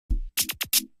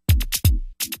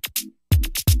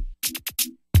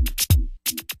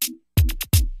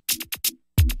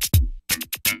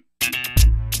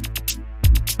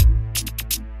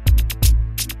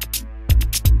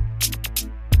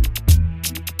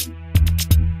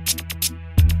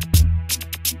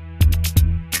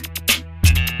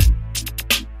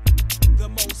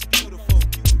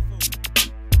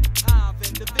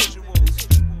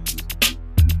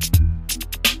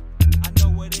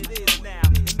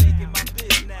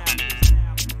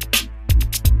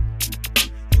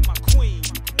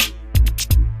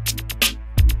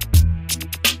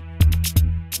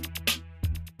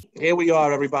Here we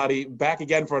are, everybody, back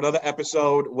again for another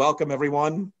episode. Welcome,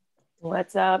 everyone.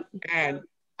 What's up? And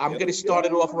I'm going to start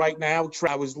it off right now.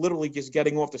 I was literally just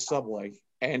getting off the subway,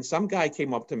 and some guy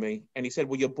came up to me, and he said,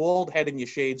 "With your bald head and your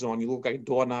shades on, you look like a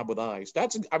doorknob with eyes." I'm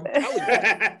telling you.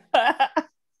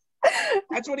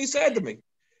 That's what he said to me.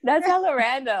 That's hella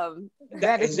random.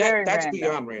 That's random.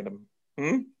 Beyond random.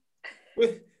 Well,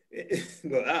 I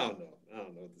don't know. I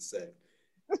don't know what to say.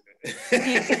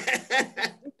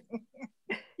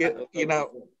 You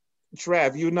know,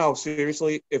 Trav,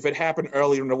 seriously, if it happened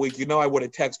earlier in the week, I would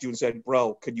have texted you and said,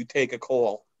 "Bro, could you take a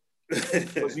call?"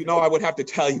 Because I would have to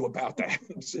tell you about that.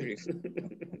 Seriously.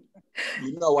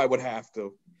 I would have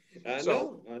to. I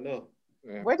know.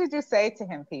 Yeah. What did you say to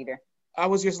him, Peter? I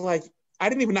was just like, I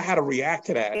didn't even know how to react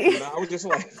to that. I was just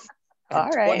like, all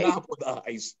right. Up with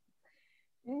eyes.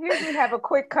 You usually have a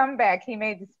quick comeback. He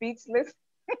made you speechless.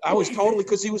 I was totally,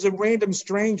 because he was a random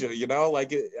stranger,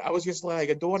 I was just like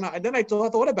a doorknob. And then I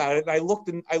thought about it, and I looked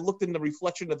in the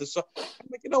reflection of the sun. I'm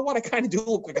like, you know what? I kind of do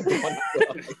look like a doorknob.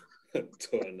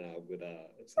 Doorknob with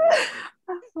eyes.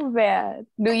 Oh man,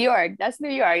 New York. That's New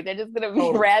York. They're just gonna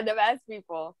be random ass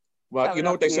people. Well, you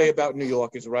know what they say about New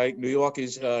York is right. New York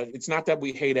is it's not that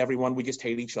we hate everyone, we just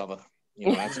hate each other.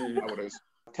 That's how it is.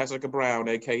 Tessica Brown,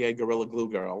 aka Gorilla Glue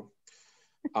Girl,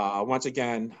 once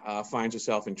again finds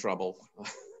herself in trouble.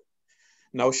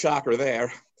 No shocker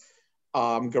there.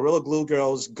 Gorilla Glue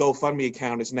Girl's GoFundMe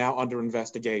account is now under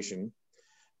investigation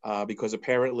because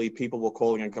apparently people were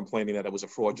calling and complaining that it was a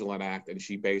fraudulent act, and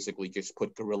she basically just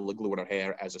put Gorilla Glue in her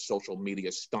hair as a social media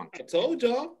stunt. I told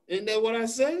y'all. Isn't that what I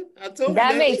said? I told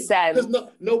that makes sense. Because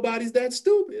nobody's that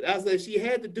stupid. I said she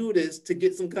had to do this to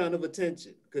get some kind of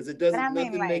attention because it doesn't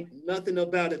nothing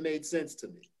about it made sense to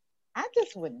me. I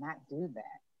just would not do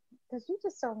that because you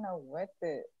just don't know what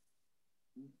the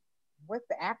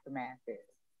aftermath is.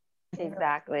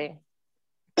 Exactly.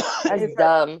 That's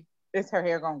dumb. Is her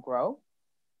hair gonna grow,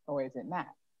 or is it not?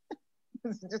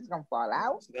 Is it just gonna fall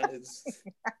out?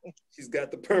 She's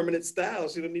got the permanent style.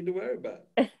 She don't need to worry about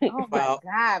it. Oh my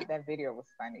God, that video was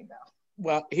funny though.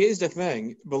 Well, here's the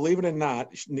thing. Believe it or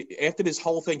not, after this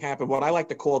whole thing happened, what I like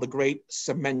to call the great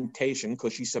cementation,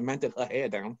 because she cemented her hair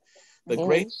down, the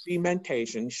great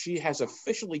cementation, she has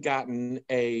officially gotten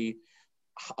a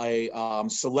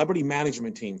celebrity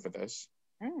management team for this.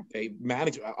 They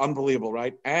manage, unbelievable,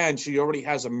 right? And she already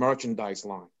has a merchandise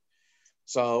line.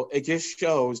 So it just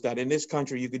shows that in this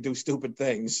country, you could do stupid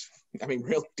things. I mean,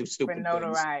 really do stupid things. For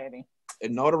notoriety.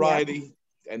 And notoriety,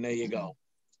 and there you go.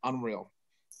 Unreal.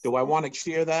 Do I want to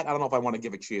cheer that? I don't know if I want to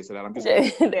give a cheers to that. I'm just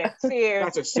cheers.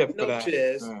 That's a sip for that.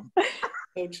 Cheers.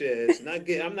 No cheers.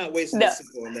 I'm not wasting a sip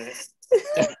on that.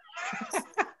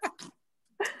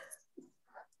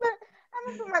 I'm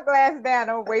gonna put my glass down.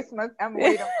 I'm waiting.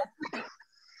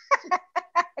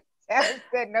 Kevin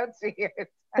said no cheers.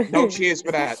 No cheers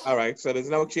for that. All right. So there's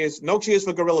no cheers. No cheers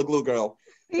for Gorilla Glue Girl.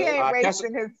 He ain't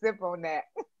wasting his sip on that.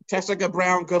 Tessica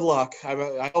Brown, good luck.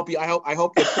 I hope you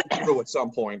pull through at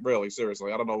some point. Really,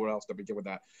 seriously. I don't know where else to begin with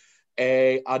that.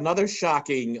 Another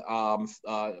shocking.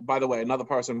 By the way, another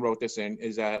person wrote this in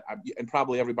is that, and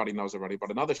probably everybody knows already,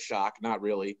 but another shock, not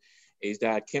really, is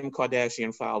that Kim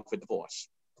Kardashian filed for divorce.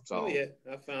 So, oh yeah,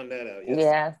 I found that out. Yes.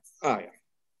 Yeah. Oh yeah.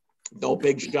 No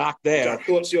big shock there. I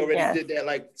thought she already did that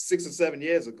like 6 or 7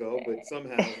 years ago, but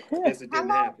somehow I guess it didn't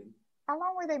happen. How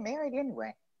long were they married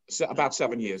anyway? So, about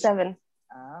 7 years. 7.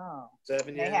 Oh.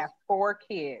 7 years. They have 4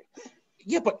 kids.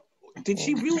 Yeah, but did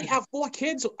she really have 4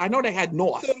 kids? I know they had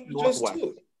Northwest.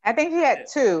 I think she had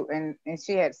 2, and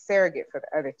she had surrogate for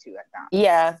the other 2. I thought.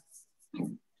 Yeah.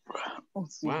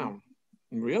 Wow.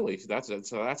 Really? That's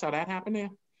how that happened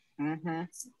there? Mm-hmm.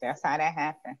 That's how that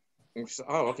happened.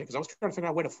 Oh, okay. Because I was trying to figure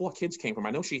out where the 4 kids came from.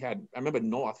 I know I remember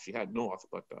North. She had North,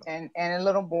 but and a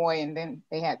little boy, and then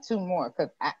they had 2 more. Because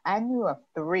I knew of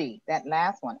 3. That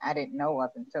last one I didn't know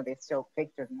of until they showed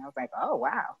pictures, and I was like, oh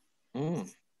wow.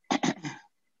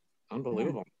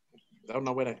 Unbelievable. Don't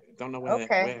know where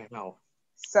okay. no.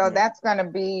 So that's gonna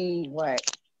be what?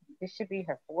 This should be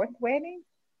her 4th wedding,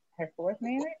 her 4th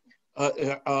marriage.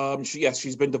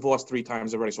 She's been divorced 3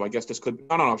 times already. So I guess this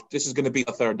is going to be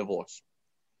a 3rd divorce.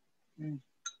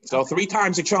 So 3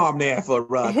 times a charm there for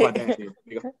Kardashian.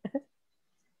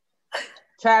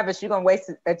 Travis, you gonna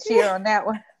waste a cheer on that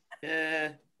one?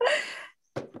 Yeah.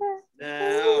 Nah, I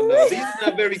don't know. These are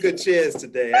not very good cheers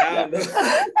today. I don't know.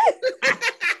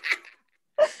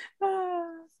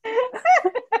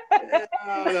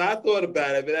 I thought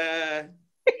about it, but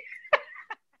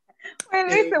well,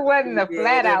 at least it wasn't a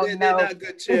flat out no. They're not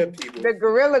good cheer people. The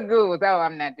Gorilla Glue was, oh,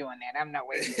 I'm not doing that. I'm not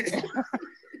waiting.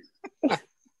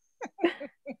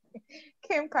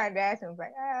 Kim Kardashian was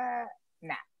like,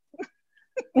 nah.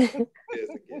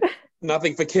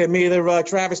 Nothing for Kim either,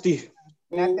 Travesty.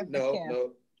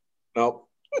 No.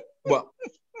 Well,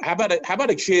 how about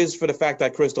a cheers for the fact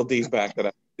that Krystal D's back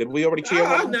today? Did we already cheer?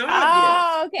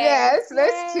 Oh, okay. Yes,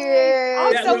 let's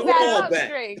cheers. Also, we're all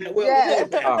back. We're all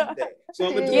back today. So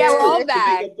I'm gonna do we're all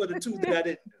back for the two that I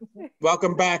didn't do.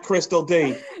 Welcome back, Krystal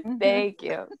D. Thank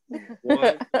you.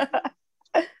 One.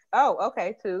 Oh,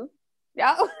 okay, 2.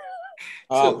 Yeah.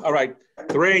 All right,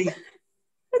 3.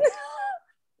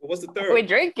 What's the third? We're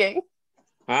drinking.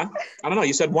 Huh? I don't know.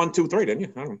 You said 1, 2, 3, didn't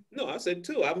you? I don't know. No, I said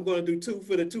 2. I'm going to do 2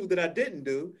 for the 2 that I didn't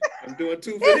do. I'm doing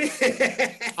 2 for this.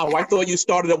 Oh, I thought you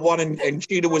started at 1 and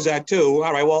Cheetah was at 2.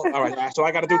 All right. Well, all right. So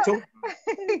I got to do 2.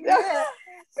 Yeah.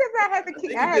 Because I had to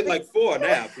keep. I did like 4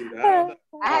 now, Peter. I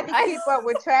had to keep up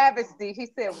with Travesty. He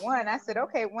said 1. I said,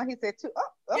 okay, 1. He said 2.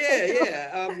 Oh, okay.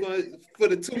 Yeah. I'm going for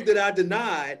the 2 that I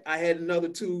denied. I had another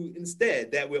 2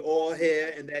 instead that were all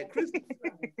hair and that Krystal.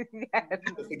 Yes.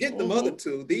 Forget the other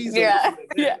 2. These Yeah.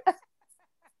 are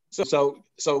So,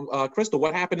 Krystal,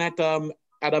 what happened at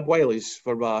Abuela's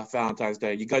for Valentine's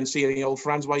Day? You couldn't see any old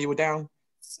friends while you were down?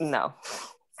 No,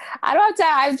 I don't have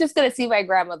time. I'm just gonna see my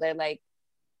grandmother. Like,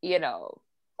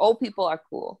 old people are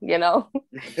cool,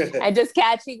 and just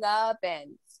catching up.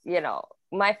 And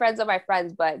my friends are my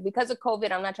friends, but because of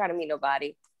COVID, I'm not trying to meet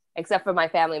nobody except for my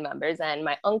family members. And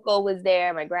my uncle was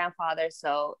there, my grandfather.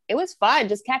 So it was fun,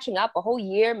 just catching up. A whole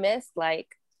year missed. Like,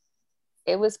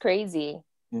 it was crazy.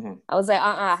 Mm-hmm. I was like,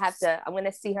 I'm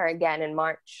gonna see her again in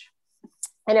March.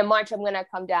 And in March, I'm gonna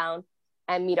come down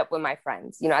and meet up with my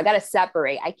friends. I gotta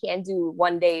separate. I can't do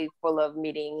one day full of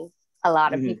meeting a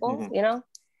lot of people,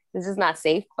 This is not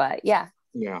safe, but yeah.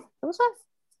 Yeah. It was fun.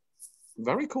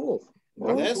 Very cool.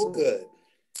 That's good.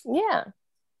 Yeah.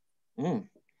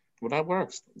 Well, that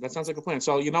works. That sounds like a plan.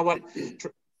 So you know what,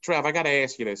 Trav, I gotta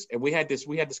ask you this. And we had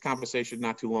this conversation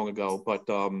not too long ago, but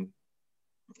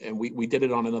and we did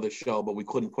it on another show, but we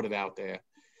couldn't put it out there.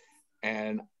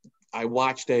 And I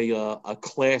watched a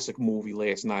classic movie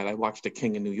last night. I watched The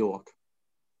King of New York.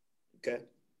 Okay.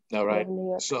 All right.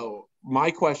 So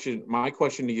my question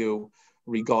to you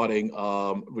regarding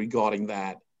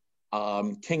that,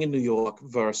 King of New York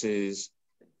versus,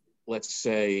 let's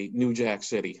say, New Jack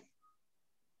City.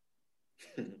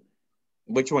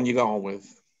 Which one you going with?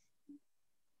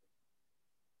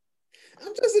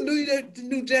 I'm just a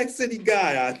New Jack City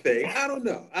guy, I think. I don't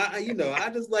know. I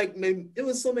just like, maybe it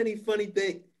was so many funny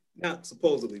things, not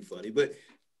supposedly funny, but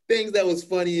things that was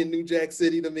funny in New Jack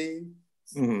City to me.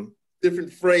 Mm-hmm.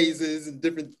 Different phrases and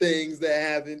different things that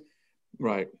happened.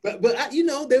 Right. But they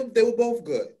were both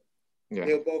good. Yeah.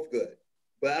 They were both good.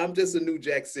 But I'm just a New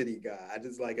Jack City guy. I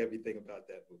just like everything about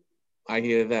that movie. I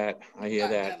hear that.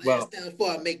 Well, down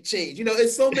before I make change.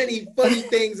 It's so many funny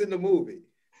things in the movie.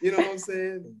 You know what I'm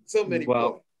saying? So many.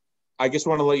 Well, I just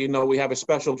want to let you know we have a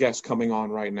special guest coming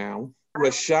on right now.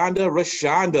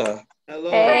 Reshonda. Hello,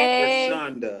 hey.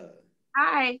 Reshonda.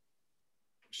 Hi.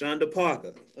 Reshonda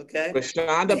Parker. Okay.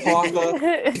 Reshonda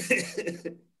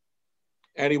Parker.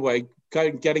 Anyway,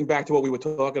 getting back to what we were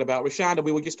talking about. Reshonda,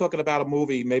 we were just talking about a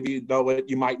movie. Maybe you know it,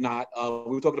 you might not.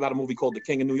 We were talking about a movie called The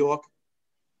King of New York.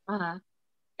 Uh-huh.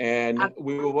 And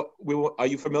we were. Are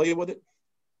you familiar with it?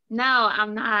 No,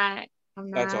 I'm not.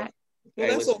 That's okay. Well,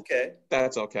 that's okay.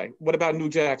 That's okay. What about New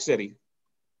Jack City?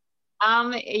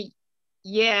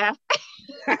 Yeah.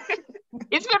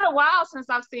 It's been a while since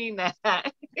I've seen that.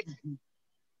 I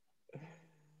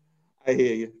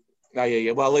hear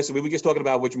you. Well, listen, we were just talking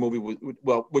about which movie was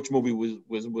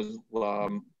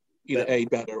either A,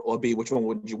 better, or B, which one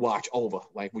would you watch over?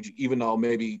 Like, would you, even though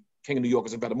maybe King of New York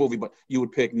is a better movie, but you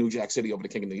would pick New Jack City over the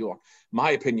King of New York.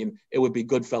 My opinion, it would be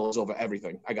Goodfellas over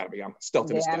everything. I gotta be honest. Still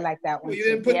to this day. I like that one. Well, you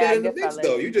didn't put that in the mix,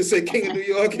 though. You just said King of New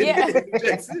York and New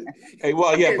Jack City. Hey,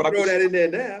 well, yeah, but throw that in there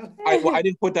now. I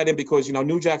didn't put that in because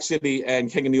New Jack City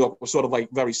and King of New York were sort of like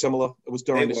very similar. It was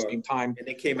during the same time, and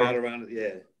they came out around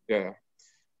yeah.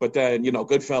 But then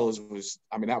Goodfellas was.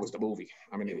 I mean, that was the movie.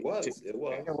 I mean, it was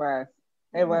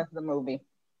the movie.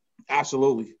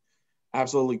 Absolutely.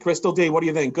 Krystal D, what do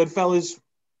you think? Goodfellas?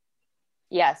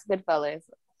 Yes, Goodfellas,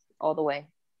 all the way.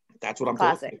 That's what I'm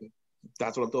Classic. talking.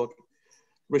 That's what I'm talking.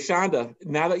 Reshonda,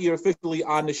 now that you're officially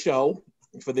on the show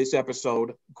for this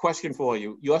episode, question for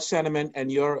you: your sentiment and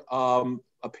your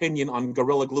opinion on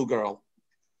Gorilla Glue Girl.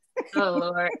 Oh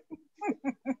Lord.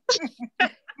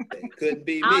 It couldn't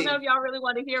be me. I don't know if y'all really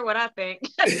want to hear what I think.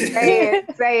 Say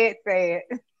it.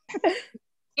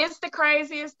 It's the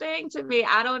craziest thing to me.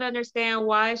 I don't understand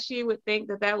why she would think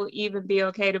that would even be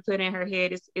okay to put in her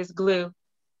head is glue.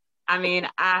 I mean,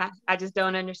 I just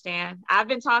don't understand. I've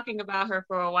been talking about her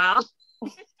for a while.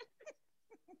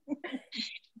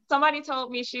 somebody told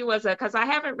me she was because I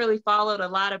haven't really followed a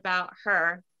lot about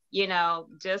her, you know,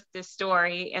 just this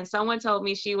story. And someone told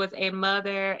me she was a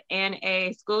mother and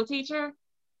a school teacher.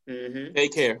 Mm-hmm.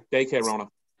 Daycare owner.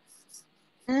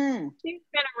 She's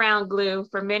been around glue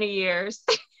for many years.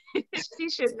 She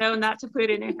should know not to put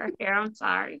it in her hair. I'm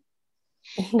sorry.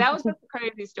 That was just a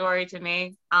crazy story to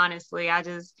me, honestly.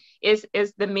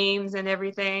 It's the memes and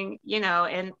everything, you know,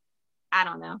 and I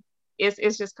don't know.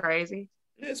 It's just crazy.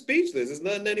 Yeah, speechless. There's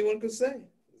nothing anyone could say.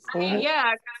 I mean,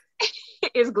 yeah,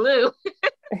 it's glue.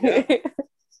 Yeah.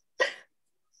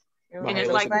 It was And it's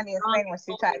the like funniest thing when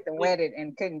she tried to wet it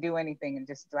and couldn't do anything and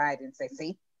just dried it and say,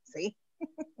 see.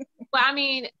 Well, I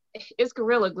mean, it's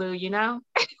Gorilla Glue, you know?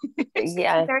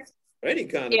 Yeah. Any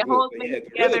kind of It glue, holds but things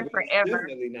yeah, together forever.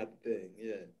 Definitely not the thing.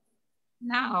 Yeah.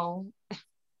 No.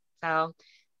 So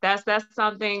that's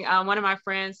something one of my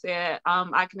friends said,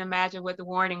 I can imagine what the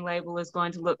warning label is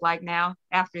going to look like now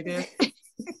after this.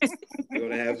 You're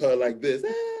gonna have her like this.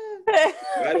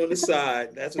 Right on the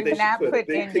side. That's what Do they should not put. A put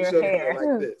big in picture your of hair.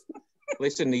 her like this.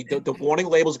 Listen, the warning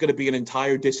label is going to be an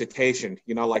entire dissertation.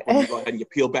 You know, like when you go ahead and you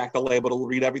peel back the label to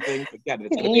read everything. Forget it.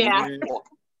 It's going to be Yeah. a book.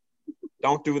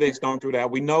 Don't do this. Don't do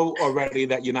that. We know already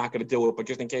that you're not going to do it, but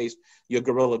just in case you're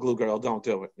Gorilla Glue girl, don't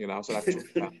do it. You know, so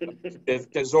that's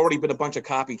there's already been a bunch of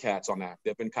copycats on that.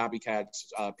 There've been copycats.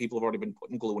 People have already been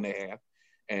putting glue in their hair,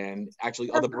 and actually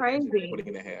That's other brands have been crazy. putting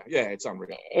in their hair. Yeah, it's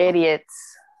unreal. Idiots.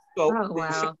 So, Oh,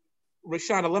 wow.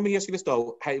 Reshonda, let me ask you this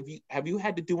though: Have you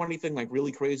had to do anything like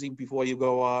really crazy before you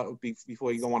go on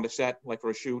the set, like for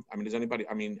a shoot? I mean, does anybody?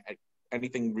 I mean,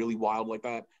 anything really wild like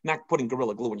that? Not putting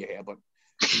Gorilla Glue in your hair, but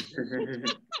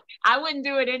I wouldn't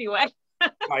do it anyway.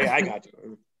 oh yeah, I got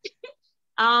you.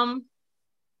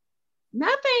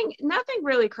 Nothing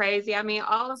really crazy. I mean,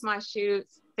 all of my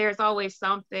shoots, there's always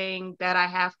something that I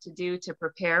have to do to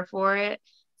prepare for it.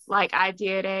 Like I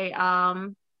did a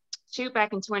shoot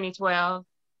back in 2012,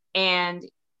 and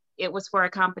it was for a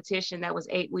competition that was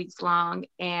 8 weeks long,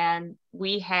 and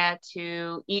we had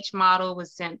to, each model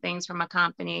was sent things from a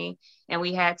company, and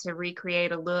we had to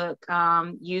recreate a look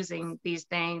using these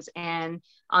things. And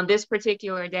on this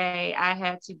particular day, I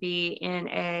had to be in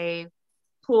a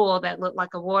pool that looked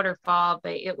like a waterfall,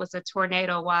 but it was a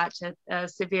tornado watch, a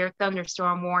severe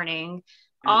thunderstorm warning.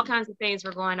 All kinds of things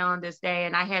were going on this day,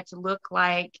 and I had to look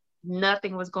like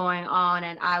nothing was going on,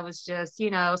 and I was just, you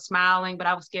know, smiling, but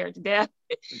I was scared to death.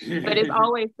 But it's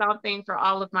always something for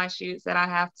all of my shoots that I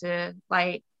have to,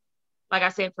 like I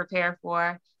said, prepare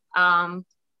for.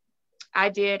 I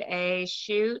did a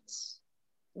shoot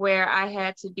where I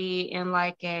had to be in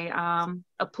like a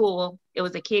pool. It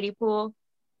was a kiddie pool,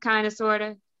 kind of, sort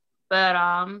of, but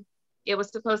it was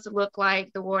supposed to look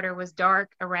like the water was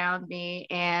dark around me,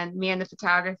 and me and the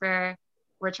photographer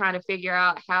were trying to figure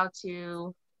out how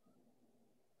to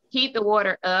heat the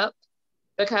water up,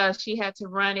 because she had to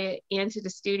run it into the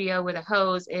studio with a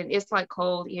hose, and it's like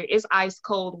cold here. It's ice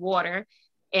cold water,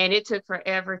 and it took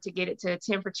forever to get it to a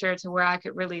temperature to where I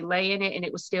could really lay in it, and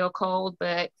it was still cold.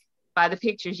 But by the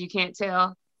pictures, you can't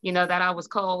tell, you know, that I was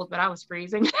cold, but I was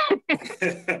freezing.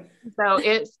 So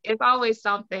it's always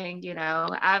something, you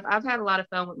know. I've had a lot of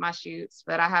fun with my shoots,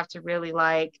 but I have to really,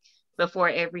 like, before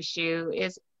every shoot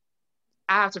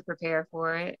I have to prepare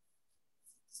for it.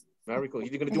 Very cool.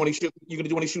 You gonna do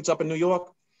any shoots up in New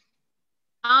York?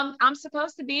 I'm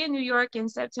supposed to be in New York in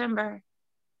September.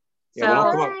 Yeah,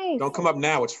 So well, don't come up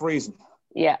now. It's freezing.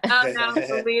 Yeah. oh no,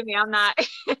 believe me, I'm not.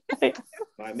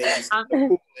 Might make you step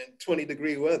pool in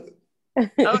 20-degree weather.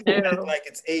 Oh no. Like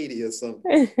it's 80 or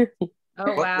something.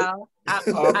 Oh wow. I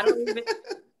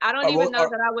don't even know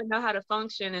that I would know how to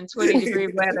function in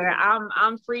 20-degree weather.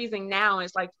 I'm freezing now.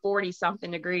 It's like 40 something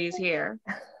degrees here.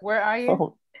 Where are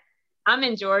you? I'm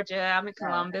in Georgia. I'm in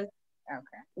Columbus. Okay.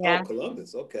 Yeah. Oh,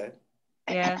 Columbus. Okay.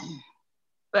 Yeah.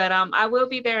 But I will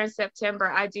be there in September.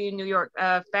 I do New York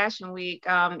Fashion Week.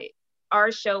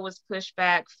 Our show was pushed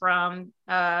back from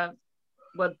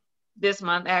this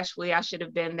month. Actually, I should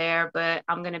have been there, but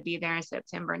I'm going to be there in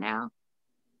September now.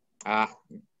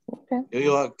 Okay. New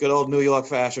York, good old New York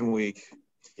Fashion Week.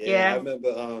 Yeah. I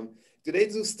remember. Do they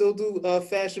still do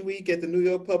Fashion Week at the New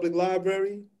York Public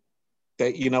Library?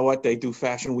 You know what? They do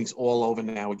Fashion Weeks all over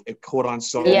now. It caught on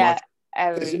so Yeah.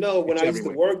 much. Because, you know, when I used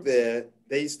everywhere. to work there,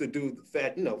 they used to do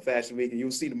Fashion Week, and you'll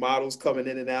see the models coming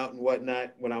in and out and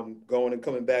whatnot when I'm going and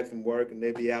coming back from work, and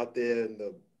they'd be out there in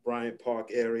the Bryant Park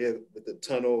area with the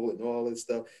tunnel and all this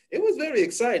stuff. It was very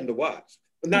exciting to watch.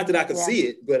 Not that I could see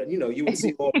it, but, you know, you would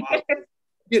see all models,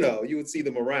 you know, you would see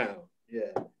them around.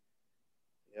 Yeah.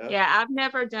 Yeah, I've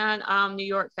never done New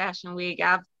York Fashion Week.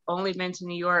 I've only been to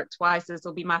New York twice. This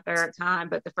will be my third time,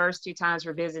 but the first two times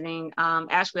we're visiting.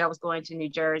 Actually, I was going to New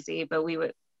Jersey, but we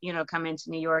would you know, come into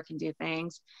New York and do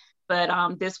things.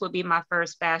 But this would be my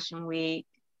first fashion week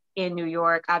in New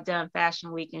York. I've done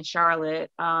fashion week in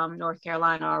Charlotte, North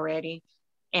Carolina already.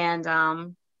 And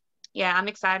yeah, I'm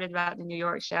excited about the New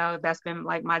York show. That's been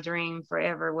like my dream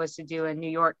forever, was to do a New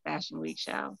York Fashion Week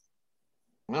show.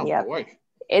 Oh, yep. Boy.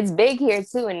 It's big here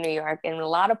too in New York, and a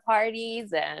lot of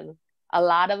parties and a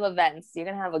lot of events. You're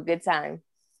going to have a good time.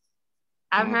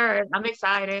 I've heard. I'm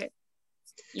excited.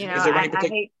 You know, is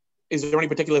there any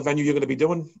particular venue you're going to be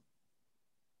doing?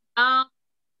 I'm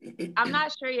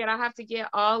not sure yet. I have to get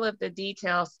all of the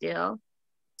details still.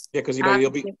 Yeah, because you know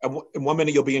you'll be in 1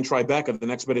 minute you'll be in Tribeca, the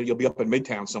next minute you'll be up in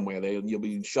Midtown somewhere. You'll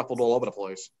be shuffled all over the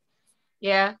place.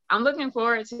 Yeah, I'm looking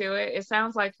forward to it. It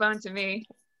sounds like fun to me.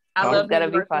 I love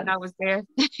New York when I was there.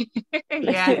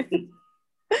 Yeah,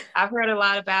 I've heard a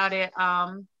lot about it.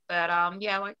 But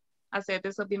yeah, like I said,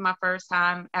 this will be my first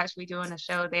time actually doing a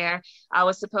show there. I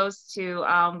was supposed to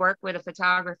work with a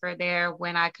photographer there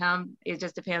when I come. It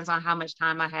just depends on how much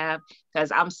time I have,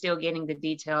 because I'm still getting the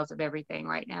details of everything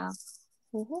right now.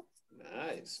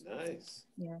 Nice.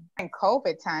 Yeah. In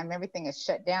COVID time, everything is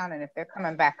shut down, and if they're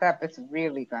coming back up, it's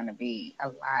really going to be a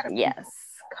lot of people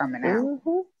coming out.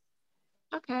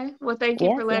 Okay. Well, thank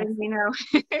you for letting me know.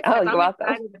 Oh, you're welcome.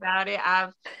 I'm excited about it.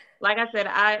 Like I said,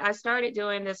 I started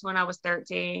doing this when I was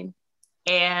 13,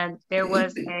 and there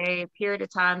was a period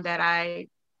of time that I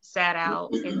sat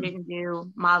out and didn't do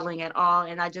modeling at all,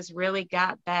 and I just really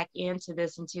got back into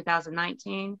this in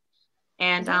 2019.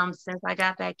 And since I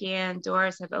got back in,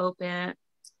 doors have opened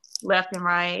left and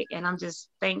right, and I'm just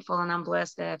thankful and I'm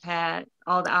blessed to have had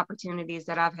all the opportunities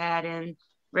that I've had in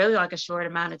really like a short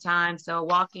amount of time. So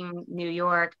walking New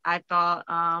York, I thought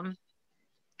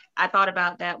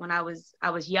about that when I was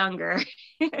younger,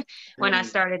 when I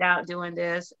started out doing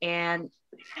this, and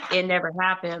it never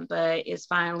happened, but it's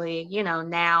finally, you know,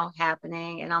 now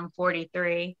happening, and I'm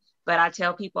 43. But I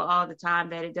tell people all the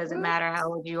time that it doesn't matter how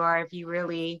old you are, if you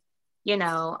really, you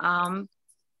know,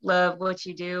 love what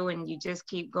you do and you just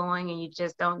keep going and you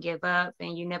just don't give up,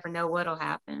 and you never know what'll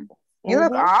happen. You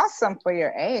look awesome for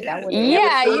your age. I would you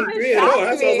just shocked me.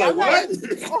 I was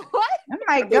like, what? I'm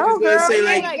like, go girl. Say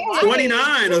like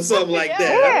 29 or something like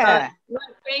that. Yeah.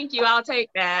 Thank you. I'll take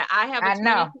that. I have a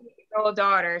 22-year-old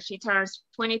daughter. She turns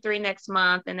 23 next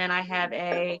month, and then I have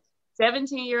a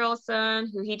 17-year-old son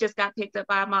who he just got picked up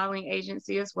by a modeling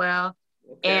agency as well.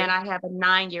 Okay. And I have a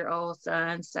 9-year-old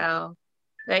son. So,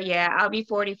 but yeah, I'll be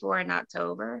 44 in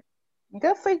October.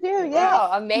 Good for you. Yeah.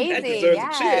 Wow, amazing. Cheers.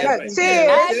 I'll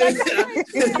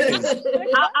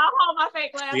hold my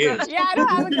fake glass. Yeah, I don't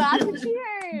have a glass of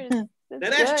cheers.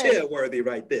 That's cheer worthy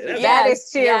right there. That is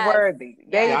cheer worthy.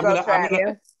 There you go,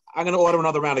 Travis. I'm gonna order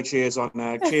another round of cheers on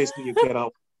that. Cheers to you,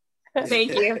 kiddo.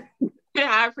 Thank you.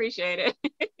 I appreciate it.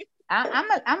 I'm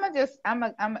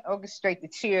gonna orchestrate the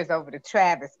cheers over to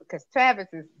Travis, because Travis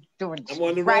is doing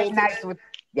right nights with.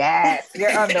 Yes,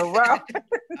 you're on the road.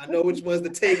 I know which one's the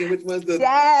take and which one's the.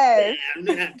 Yes. I'm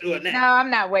not doing that. No, I'm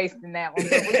not wasting that one.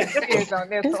 But we can cheers on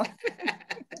this one.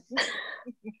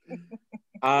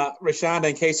 Reshonda,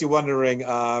 in case you're wondering,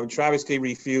 Travesty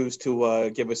refused to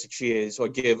give us a cheers or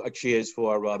give a cheers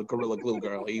for the Gorilla Glue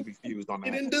Girl. He refused on that.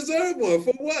 He didn't deserve one.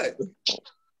 For what?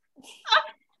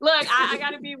 Look, I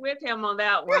got to be with him on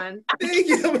that one. Thank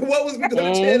you. I mean, what was we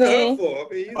going to cheer her for?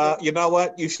 I mean, you know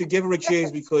what? You should give her a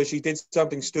cheers because she did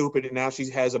something stupid, and now she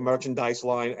has a merchandise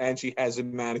line and she has a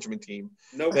management team.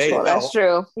 No cheers. Well, that's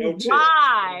true. No cheers.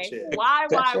 Why?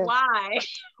 No cheers. Why?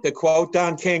 To quote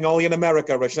Don King, only in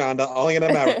America, Reshonda, only in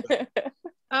America.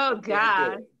 Oh,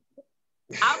 God.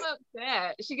 I'm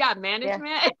upset. She got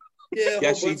management? Yeah,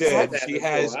 yes, she did. She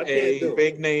has a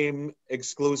big name,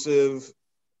 exclusive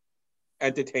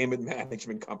entertainment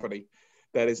management company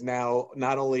that is now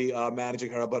not only managing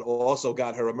her, but also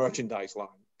got her a merchandise line.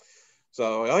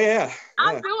 So,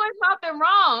 I'm doing something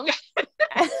wrong.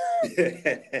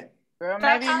 Girl,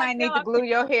 maybe you might need to glue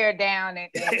your hair down.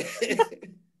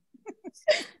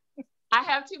 I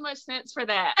have too much sense for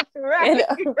that. Right.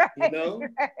 You know?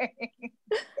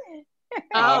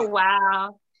 Oh,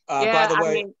 wow. By the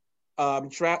way,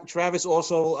 Travis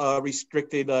also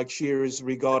restricted cheers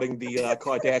regarding the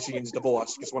Kardashians'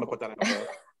 divorce. Just want to put that out there.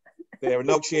 There are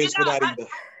no cheers for that either.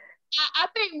 I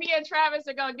think me and Travis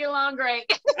are going to get along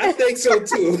great. I think so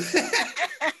too.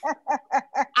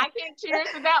 I can't cheers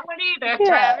to that one either,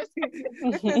 Travis.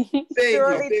 Thank you.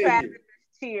 Travis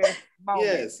cheers.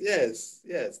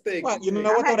 Yes. Thank well, you. You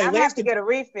know what? I have to get a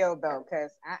refill though,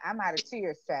 because I'm out of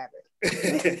cheers, Travis.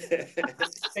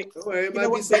 Don't worry, it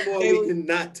might be some more we can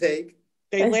not take.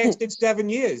 They lasted 7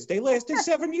 years.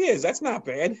 That's not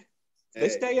bad.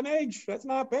 This day and age, that's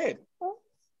not bad.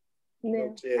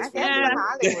 No cheers. I guess in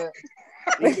Hollywood.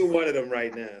 Either one of them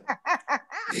right now.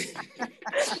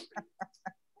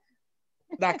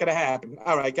 Not gonna happen.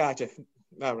 All right, gotcha.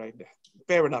 All right,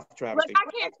 fair enough, Travis. Look,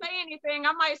 I can't say anything.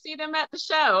 I might see them at the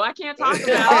show. I can't talk about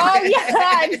it. Oh,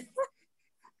 yeah.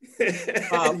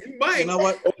 You might. You know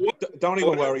what? Don't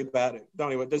even worry about it.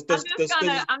 Don't even.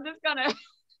 I'm just gonna.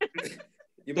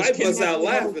 You might Kim bust have out to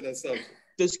have laughing or something.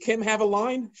 Does Kim have a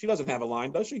line? She doesn't have a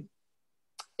line, does she?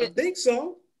 I think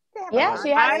so. Yeah, she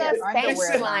has a Underwear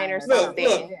Spanx line or line. something.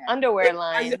 Look. Underwear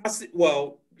line. I see,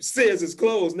 well, Sears is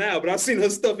closed now, but I've seen her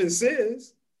stuff in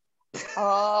Sears.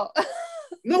 Oh.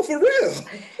 No, for real.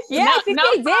 Yeah, No- I think no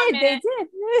they did. comment. They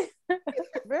did.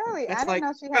 Really? It's I didn't like-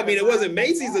 know she had I mean, a it wasn't line like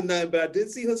Macy's or that. nothing, but I did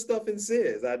see her stuff in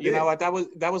Sears. I did. You know what? That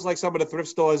was like some of the thrift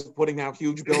stores putting out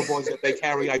huge billboards that they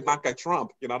carry Ivanka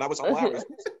Trump. You know, that was hilarious.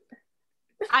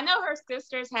 I know her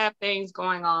sisters have things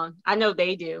going on. I know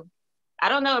they do. I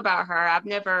don't know about her. I've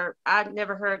never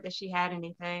heard that she had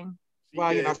anything.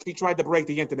 Well, you know, she tried to break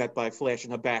the internet by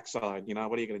flashing her backside. You know,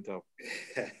 what are you going to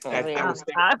do?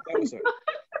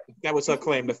 That was her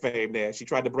claim to fame there. She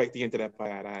tried to break the internet by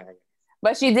that.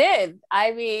 But she did.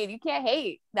 I mean, you can't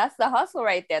hate. That's the hustle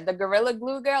right there. The Gorilla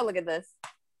Glue girl. Look at this.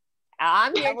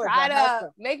 I'm here That was trying the to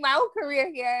hustle. make my own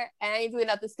career here, and I ain't doing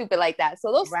nothing stupid like that.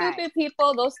 So those Right. stupid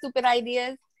people, those stupid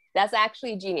ideas, that's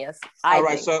actually genius. All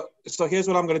right, so here's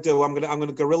what I'm going to do. I'm going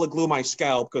to Gorilla Glue my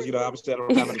scalp because, you know, obviously I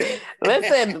don't have any.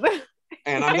 Listen.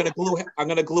 And I'm gonna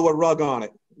glue a rug on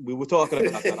it. We were talking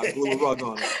about that. I glue a rug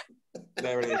on it.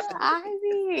 There it is. I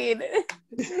mean,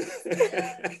 Please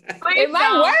it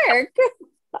might work.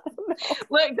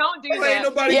 Look, don't do Well, ain't that.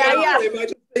 nobody Yeah, got yeah. it. They might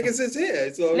just think it's his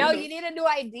hair. So, No, you know. you need a new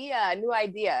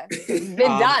idea. It's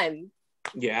been done.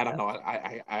 Yeah, I don't know.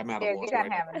 I'm out Yeah, of you water gotta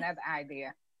right have another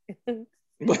idea.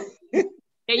 now. Yeah,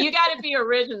 you got to be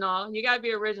original. You got to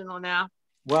be original now.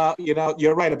 Well, you know,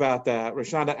 you're right about that.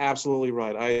 Reshonda, absolutely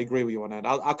right. I agree with you on that.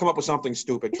 I'll come up with something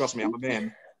stupid. Trust me, I'm a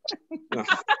man.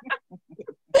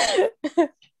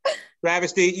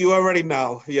 Travesty, you already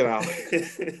know. You know.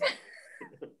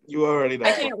 You already know.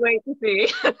 I can't wait to see.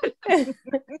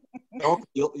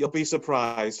 You'll be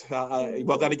surprised.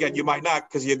 Well, then again, you might not,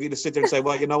 because you're going to sit there and say,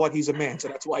 well, you know what? He's a man, so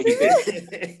that's why he did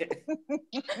it.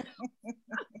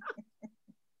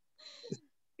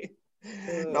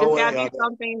 No It's got to way. be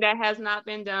something that has not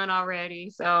been done already.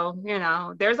 So, you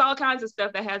know, there's all kinds of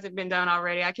stuff that hasn't been done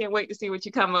already. I can't wait to see what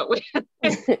you come up with.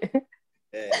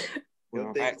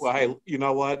 Well, hey, you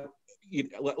know what?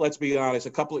 Let's be honest.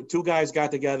 Two guys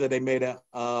got together. They made a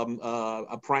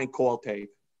prank call tape,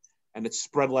 and it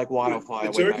spread like wildfire.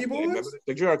 The Jerky Boys? Remember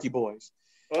the Jerky Boys.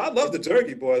 Well, I love the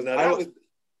Jerky Boys. Now I'll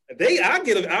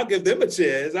give them a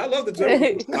chance. I love the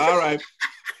Jerky Boys. All right.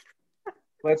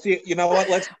 Let's see. You know what?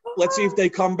 Let's see if they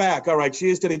come back. All right.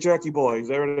 Cheers to the Jerky Boys.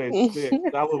 There it is. Cheers.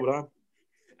 Salute, huh?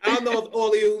 I don't know if all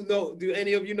of you know. Do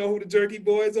any of you know who the Jerky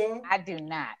Boys are? I do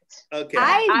not. Okay.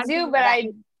 I do, but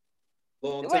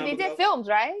Long Well, time they ago. did films,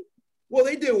 right? Well,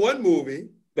 they did one movie.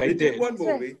 They did. one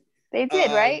movie. They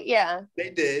did, right? Yeah. They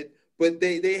did, but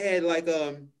they had like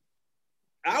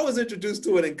I was introduced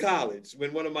to it in college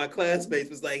when one of my classmates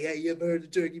was like, "Hey, you ever heard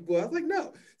of Jerky Boy?" I was like,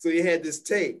 "No." So he had this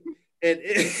tape, and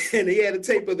he had a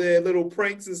tape of their little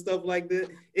pranks and stuff like that.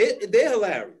 They're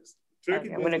hilarious. Jerky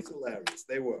Boys is hilarious.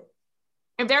 They were.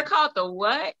 And they're called the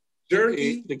what?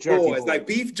 Jerky The Jerky Boys, Boys. like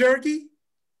beef jerky.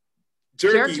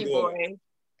 Jerky Boy.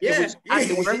 Yeah, I've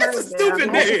never heard that's a of them.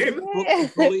 stupid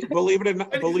name. Believe it or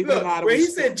not, it when he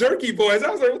was, said Jerky Boys, I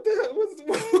was like,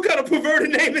 what kind of perverted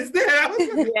name is that? I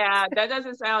was like, Yeah, that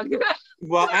doesn't sound good.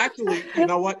 well, actually, you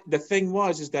know what? The thing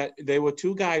is that they were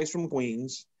two guys from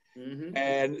Queens,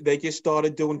 and they just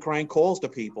started doing prank calls to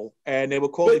people, and they were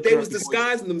called. But they was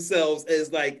disguising themselves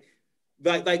as like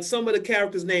some of the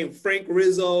characters named Frank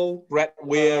Rizzo, Brett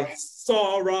Weir,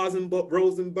 Saul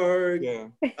Rosenberg. Yeah.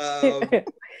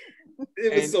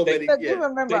 It was so many. But you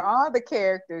remember all the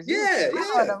characters. Yeah.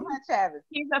 Travis.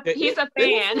 He's a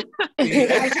fan.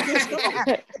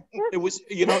 It was,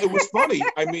 you know, it was funny.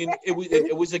 I mean,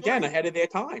 it was again ahead of their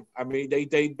time. I mean,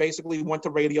 they basically went to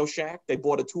Radio Shack. They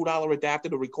bought a $2 adapter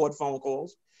to record phone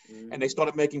calls, and they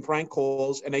started making prank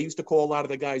calls. And they used to call a lot of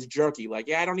the guys jerky, like,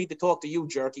 "Yeah, I don't need to talk to you,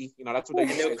 jerky." You know, that's what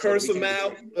they. And they'll curse them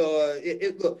out.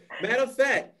 Look, matter of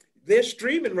fact, they're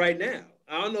streaming right now.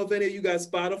 I don't know if any of you got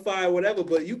Spotify or whatever,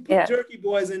 but you put Jerky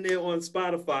Boys in there on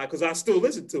Spotify because I still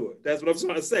listen to it. That's what I'm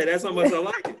trying to say. That's how much I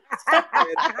like it.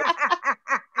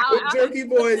 Put Jerky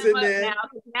Boys in there.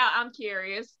 Now I'm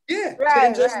curious. Yeah,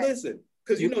 and just listen.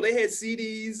 Because you know they had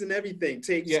CDs and everything.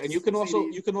 Tapes. Yeah, and you can also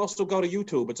go to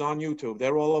YouTube. It's on YouTube.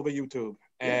 They're all over YouTube,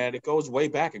 and it goes way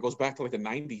back. It goes back to like the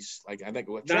 '90s. Like I think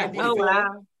it was. Oh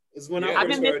wow! Is when I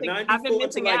first heard 94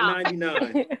 to like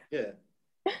 99. Yeah.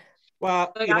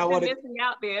 Well, Look, you know I've what? been missing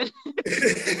out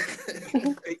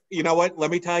then. You know what?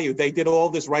 Let me tell you, they did all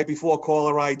this right before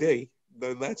caller ID.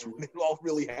 That's when it all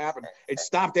really happened. It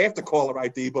stopped after caller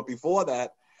ID, but before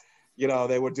that, you know,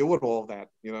 they were doing all that.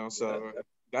 You know, so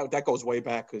that goes way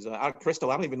back because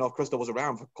Krystal, I don't even know if Krystal was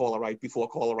around for caller ID before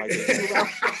caller ID.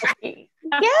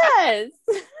 Yes.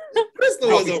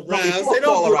 Krystal was around. Before Say, don't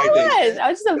caller ID. Yes, I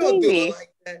was just a Don't do baby. it like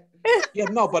that. Yeah,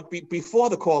 no, but before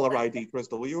the caller ID,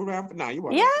 Krystal, were you around? No, you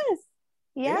weren't. Yes.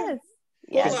 Yes.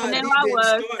 Yes. Caller No, ID I didn't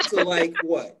was. start to like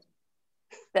what?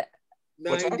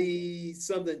 What's that? 90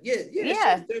 something. Yeah, she was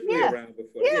Yeah. definitely Yeah. around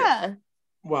before. Yeah.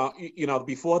 Well, you know,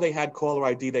 before they had caller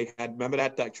ID, they had, remember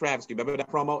that Travesty, remember that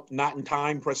promo? Not in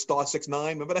time, press star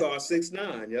 69, remember that? Star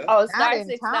 69, yeah. Oh, Not star in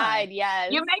 69. time.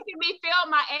 Yes. You're making me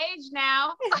feel my age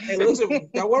now. Hey, listen,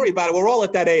 don't worry about it. We're all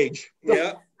at that age.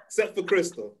 Yeah, except for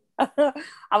Krystal.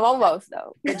 I'm almost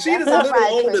though. And Cheetah's a little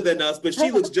older than us, but she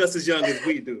looks just as young as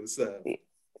we do, so.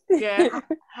 Yeah.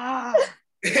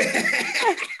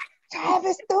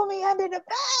 Travis threw me under the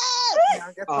bus. No,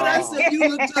 I'm just But I playing. said you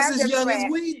look just I'm as just young as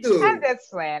playing. we do. I'm just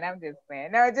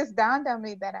playing. No, it just dawned on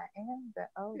me that I am the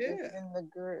oldest Yeah. in the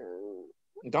group.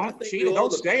 I Don't think Cheetah, you're don't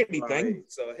older say than our anything. age,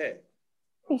 so hey.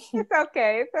 It's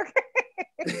okay. It's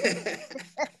okay.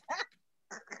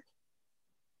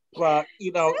 Well,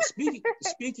 you know,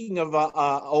 speaking of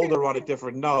older on a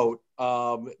different note,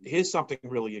 here's something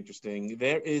really interesting.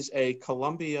 There is a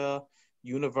Columbia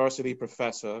University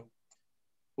professor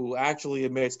who actually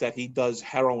admits that he does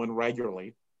heroin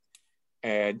regularly,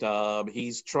 and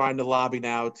he's trying to lobby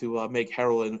now to make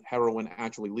heroin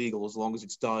actually legal as long as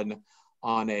it's done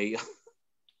on a.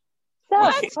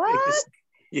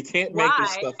 You can't make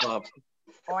this stuff up.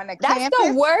 On the That's campus,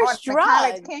 the worst on the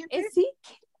college drug. campus? Is he?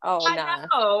 Oh, I nah.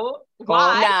 know.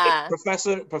 Why? Nah.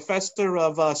 Professor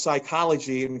of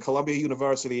psychology in Columbia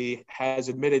University has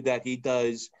admitted that he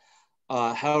does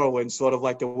heroin, sort of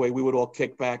like the way we would all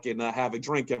kick back and have a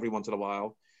drink every once in a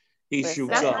while. He Listen.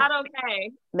 shoots That's up. not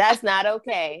okay. That's not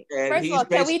okay. And First of he's all,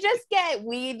 can we just get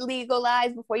weed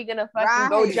legalized before you're gonna fucking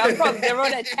go Right. jump from 0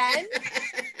 to 10?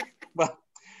 Well,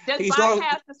 Just He's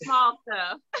bypass the small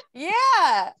stuff.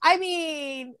 Yeah. I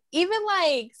mean, even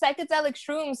like psychedelic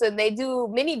shrooms and they do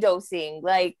mini dosing.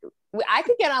 Like I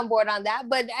could get on board on that,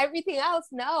 but everything else,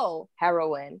 no.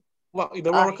 Heroin. well,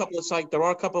 there are a couple of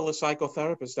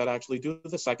psychotherapists that actually do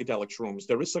the psychedelic shrooms.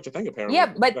 There is such a thing apparently.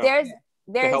 Yeah, but there's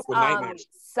help with nightmares.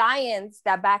 science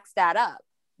that backs that up.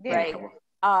 Yeah.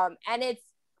 Right. And it's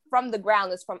from the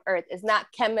ground, it's from earth. It's not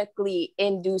chemically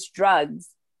induced drugs.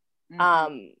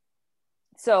 Mhm.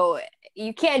 So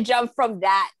you can't jump from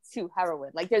that to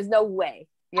heroin. Like there's no way.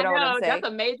 You know what I'm saying? That's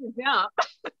a major jump.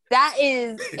 That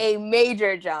is a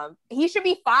major jump. He should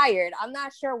be fired. I'm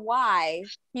not sure why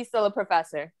he's still a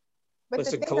professor. But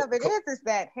Listen, the thing of it is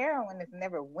that heroin has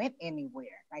never went anywhere.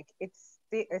 Like it's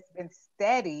been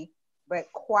steady but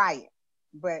quiet,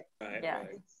 but Yeah. Right.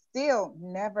 it still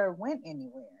never went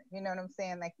anywhere. You know what I'm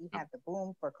saying? Like you had the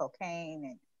boom for cocaine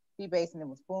and P-Basin, it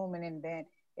was booming, and then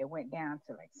it went down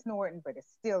to like snorting, but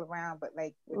it's still around. But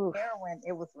like with Oof. heroin,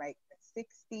 it was like the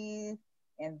 60s,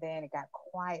 and then it got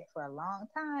quiet for a long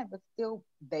time, but still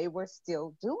they were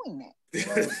still doing it. You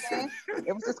know what I'm saying?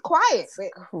 It was just quiet,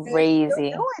 but Crazy. they're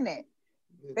still doing it.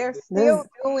 They're still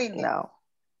doing it. No.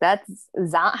 That's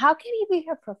how can you be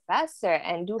a professor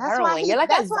and do That's why heroin? You're like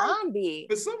a that's why- zombie.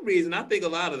 For some reason, I think a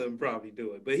lot of them probably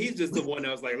do it, but he's just the one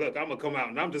that was like, "Look, I'm gonna come out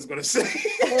and I'm just gonna say."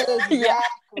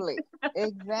 Exactly. There's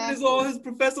Exactly. all his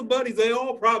professor buddies; they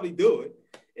all probably do it.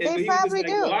 And They he was just probably like,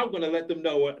 do. "Well, I'm gonna let them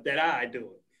know that I do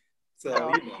it." So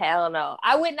Oh, you know. hell no.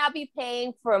 I would not be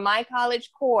paying for my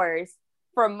college course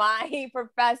for my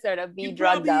professor to be He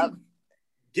drugged probably up.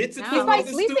 Gets it He's from like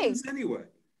other sleeping. students anyway.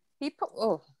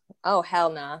 Oh hell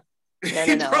nah.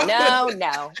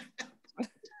 No.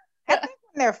 I think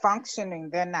when they're functioning,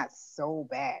 they're not so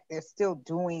bad. They're still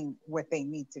doing what they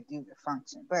need to do to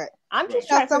function. But I'm just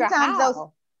you know, trying to figure out sometimes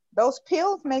how. those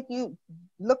pills make you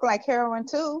look like heroin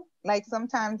too. Like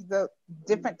sometimes the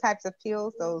different types of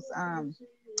pills, those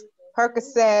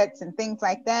Percocets and things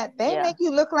like that, they Yeah. make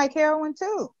you look like heroin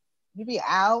too. You be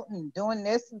out and doing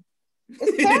this.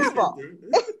 It's terrible.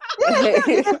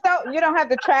 You don't have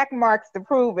the track marks to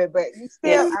prove it, but you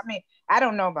still, I mean, I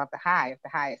don't know about the high, if the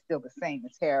high is still the same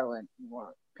as heroin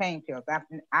or pain pills.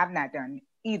 I've not done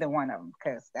either one of them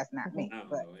because that's not me. I don't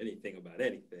But know anything about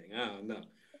anything. I don't know.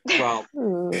 Well,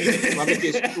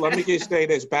 let me just say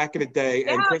this. Back in the day,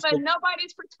 Yeah, and but Krystal,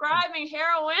 nobody's prescribing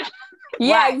heroin.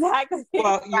 Yeah, Right. exactly.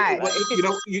 well, Right.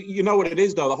 you know what it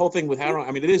is though. The whole thing with heroin,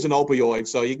 I mean, it is an opioid,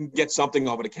 so you can get something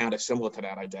over the counter similar to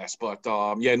that, I guess. But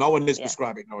yeah, no one is Yeah.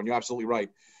 prescribing heroin. You're absolutely right.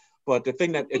 But the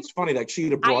thing that it's funny that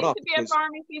Cheetah I brought used up to be a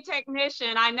pharmacy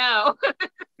technician. I know.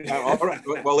 all right.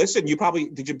 Well, listen, you probably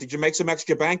did you make some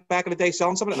extra bank back in the day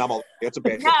selling something? And I'm all, that's a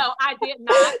bad No, I did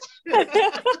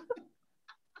not.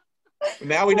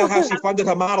 Now we know how she funded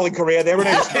her modeling career. There it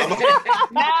is.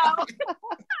 No.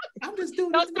 I'm just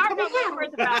doing Don't this to start come no around.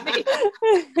 rumors about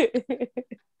me.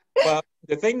 But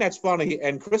the thing that's funny,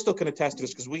 and Krystal can attest to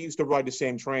this, because we used to ride the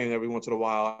same train every once in a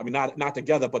while. I mean, not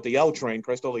together, but the L train,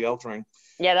 Krystal, the L train.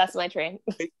 Yeah, that's my train.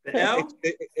 The L?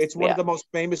 It's one of the most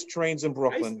famous trains in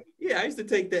Brooklyn. I used to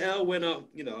take the L when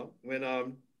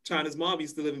China's mom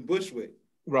used to live in Bushwick.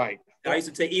 Right. I used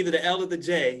to take either the L or the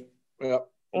J. Yeah.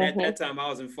 And at that time, I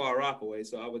was in Far Rockaway,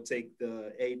 so I would take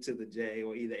the A to the J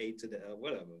or either A to the L,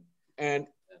 whatever. And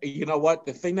you know what?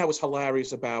 The thing that was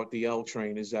hilarious about the L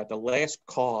train is that the last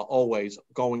car always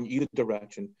going either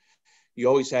direction, you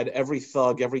always had every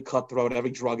thug, every cutthroat, every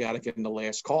drug addict in the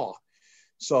last car.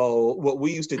 So what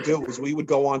we used to do is we would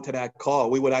go onto that car.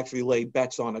 We would actually lay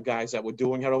bets on the guys that were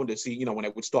doing heroin to see, when they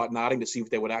would start nodding to see if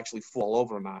they would actually fall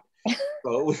over or not.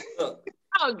 So,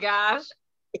 Oh gosh.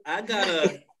 I got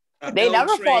a They L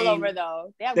never train. fall over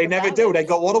though. they never do. They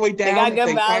go all the way They down. got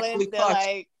good balance. actually They're touch.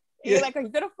 like, you're like, are you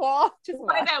gonna fall? Just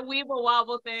Like that weeble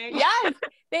wobble thing. yes,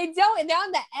 they don't. And they're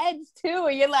on the edge too.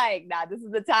 And you're like, nah, this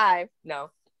is the time. No,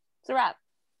 it's a wrap.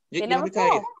 They never Let me tell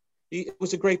fall. you, it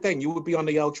was a great thing. You would be on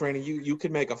the L train and you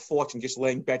could make a fortune just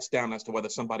laying bets down as to whether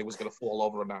somebody was going to fall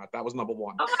over or not. That was number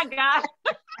one. Oh my gosh.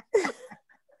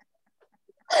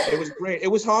 It was great. It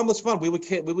was harmless fun. We were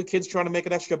kids trying to make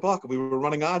an extra buck. We were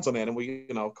running odds on that, and we,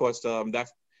 of course, that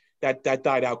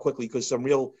died out quickly because some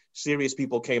real serious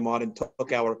people came on and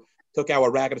took our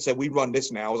racket and said, "We run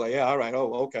this now." I was like, "Yeah, all right.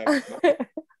 Oh, okay."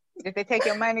 Did they take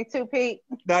your money too, Pete?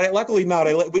 No, luckily no.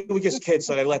 We were just kids,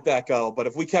 so they let that go. But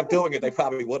if we kept doing it, they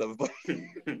probably would have.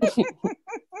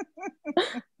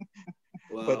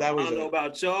 Well, But that was I don't know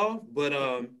about y'all, but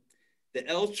the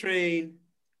L train,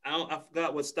 I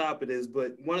forgot what stop it is,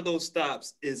 but one of those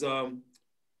stops is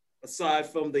aside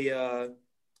from the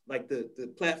the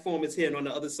platform is here, and on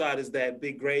the other side is that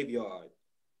big graveyard.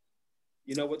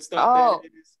 You know what stop that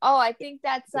is? Oh, I think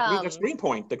that's That's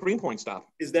Greenpoint. The Greenpoint stop.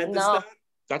 Is that the No. stop?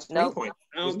 That's Nope. Greenpoint.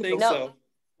 I don't think No. so.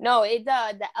 no, it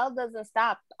the L doesn't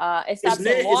stop. It stops It's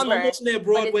in Warmer. almost near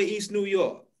Broadway, East New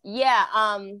York. Yeah.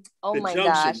 Oh The my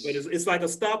junction, gosh. but it's like a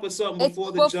stop or something It's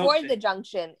before the junction.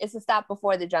 junction. It's a stop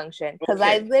before the junction. Because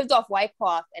Okay. I lived off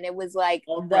Whitecroft and it was like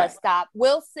All the right. stop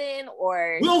Wilson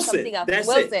or Wilson. something else. That's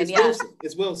Wilson, it. It's yeah. Wilson.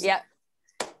 It's Wilson. Yeah.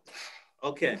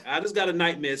 Okay. I just got a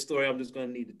nightmare story I'm just gonna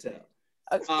need to tell.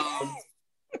 Okay.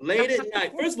 Late at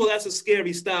night. First of all, that's a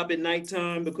scary stop at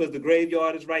nighttime because the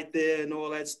graveyard is right there and all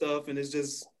that stuff, and it's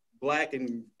just black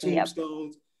and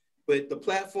tombstones. But the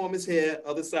platform is here.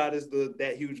 Other side is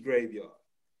that huge graveyard.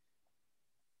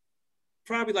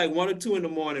 Probably like 1 or 2 in the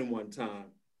morning one time.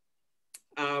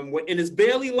 And it's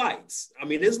barely lights. I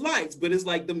mean, there's lights, but it's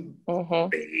like them,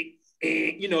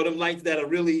 them lights that are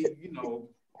really,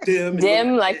 dim.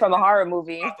 Dim, like from a horror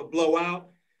movie. About to blow out.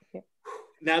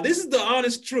 Now, this is the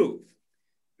honest truth.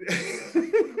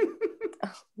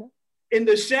 In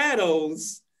the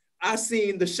shadows, I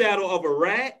seen the shadow of a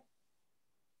rat,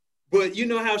 but you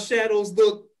know how shadows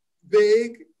look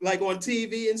big, like on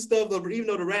TV and stuff, even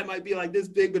though the rat might be like this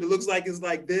big, but it looks like it's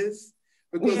like this.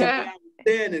 Because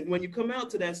when you come out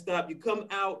to that stop, you come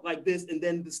out like this, and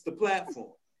then it's the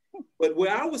platform. But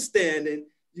where I was standing,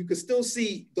 you could still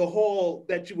see the hall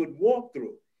that you would walk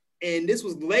through. And this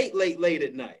was late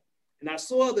at night. And I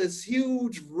saw this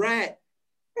huge rat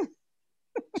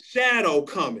shadow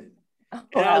coming.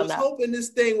 And I was hoping this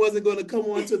thing wasn't going to come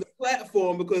onto the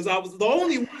platform because I was the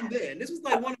only one there. And this was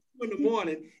like 1 or 2 in the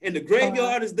morning, and the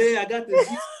graveyard is there. I got this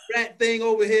huge rat thing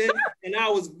over here, and I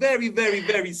was very, very,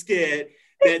 very scared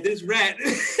that this rat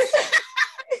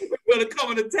was going to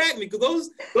come and attack me because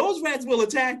those rats will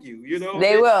attack you,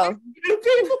 They will.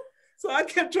 So I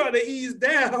kept trying to ease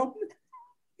down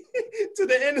to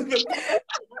the end of the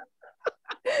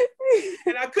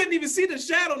and I couldn't even see the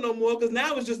shadow no more because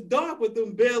now it's just dark with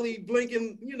them barely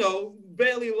blinking,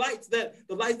 barely lights the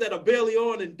lights that are barely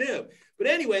on and dim. But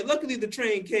anyway, luckily the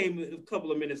train came a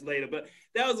couple of minutes later, but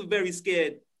that was a very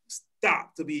scared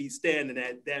stop to be standing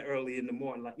at that early in the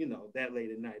morning, like, that late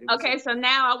at night. Okay, so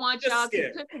now I want y'all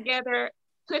scary. to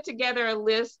put together a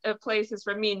list of places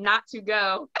for me not to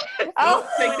go. Don't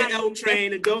take the L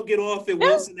train and don't get off at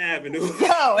Wilson Avenue.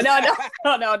 No.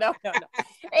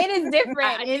 It is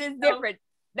different. It is different.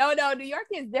 No, New York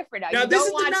is different. Now this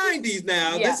is the 90s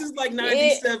now. Yeah. This is like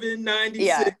 97, 96.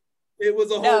 Yeah. It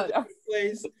was a whole different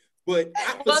place. But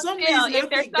for some reason, I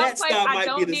think that stop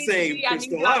might be the same,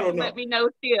 Krystal. I don't know. Let me know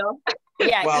still.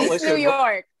 Yeah, Well, East listen, New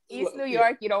York. East New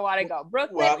York, you don't want to go.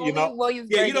 Brooklyn, Well, only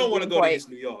Williamsburg. Yeah, you don't want to go to Greenpoint. East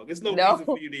New York. There's no reason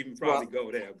for you to even probably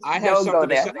go there. I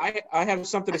have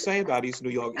something to say about East New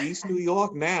York. East New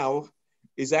York now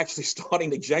is actually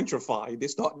starting to gentrify. They're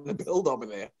starting to build over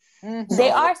there. Mm-hmm. They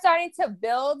are starting to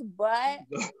build, but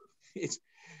it's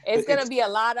going to be a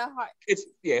lot of hard. It's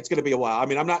going to be a while. I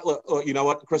mean, I'm not, you know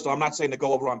what, Krystal, I'm not saying to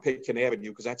go over on Pitkin Avenue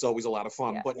because that's always a lot of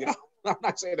fun, but you know, I'm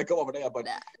not saying to go over there, but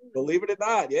believe it or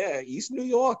not, East New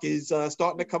York is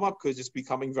starting to come up because it's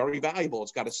becoming very valuable.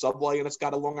 It's got a subway and it's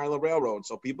got a Long Island Railroad,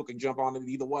 so people can jump on it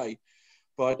either way.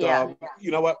 But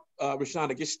you know what,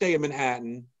 Reshonda, just stay in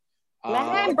Manhattan.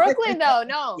 Manhattan, Brooklyn, though,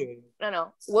 no.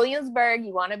 Williamsburg,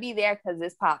 you want to be there because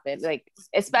it's popping. Like,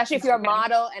 especially if you're a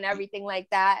model and everything like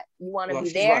that, you want to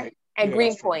be there. Right. And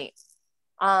Greenpoint.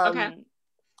 Okay.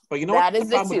 But you know what the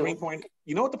problem with Greenpoint?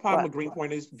 You know what the problem with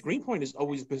Greenpoint is? Greenpoint has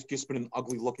always just been an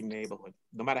ugly looking neighborhood.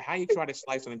 No matter how you try to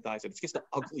slice it and dice it, it's just an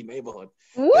ugly neighborhood.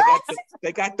 What?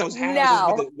 They got those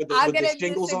houses with the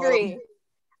shingles on them.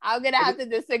 I'm gonna have to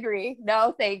disagree.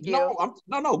 No, thank you.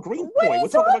 No, Greenpoint. We're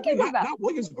talking about not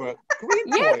Williamsburg.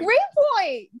 Greenpoint. Yeah,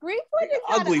 Greenpoint. Greenpoint is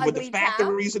ugly not with the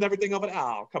factories and everything of it.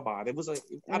 Oh, come on! It was like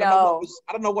I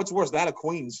don't know what's worse, that or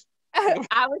Queens. I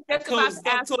was just about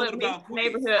to ask what makes the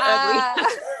neighborhood ugly.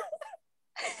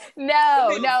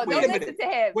 No, don't listen to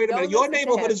him. Wait a minute, your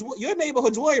neighborhood's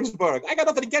Williamsburg. I got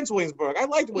nothing against Williamsburg. I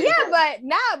liked Williamsburg.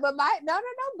 Yeah,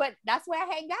 but that's where I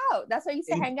hang out. That's where I used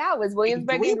to hang out, was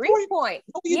Williamsburg and Greenpoint.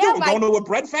 What are you doing? Going to a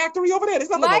bread factory over there?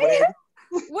 There's nothing over there.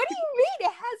 What do you mean?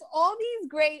 It has all these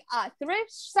great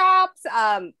thrift shops,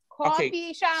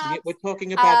 coffee shops. We're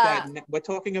talking about that. We're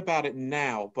talking about it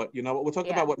now, but you know what? We're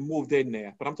talking about what moved in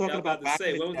there. But I'm talking about back in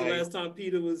the day. When was the last time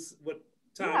Peter was? What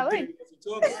time Peter was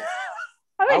talking about?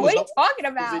 What are you talking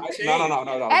about?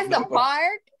 No. As the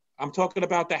park? I'm talking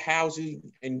about the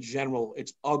housing in general.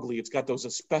 It's ugly. It's got those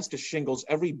asbestos shingles.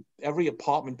 Every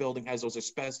apartment building has those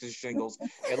asbestos shingles.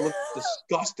 It looks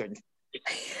disgusting.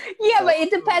 Yeah, but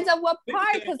it depends on what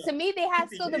part. Because to me, they have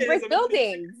still the brick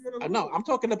buildings. No, I'm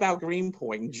talking about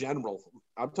Greenpoint in general.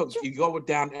 I'm talking. You go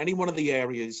down any one of the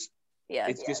areas. Yeah,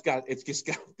 it's just got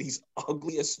these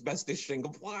ugly asbestos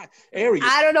shingle areas.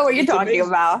 I don't know what you're talking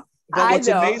about. But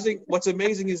what's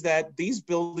amazing is that these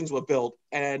buildings were built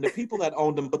and the people that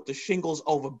owned them put the shingles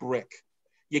over brick.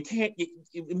 You can't,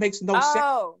 it makes no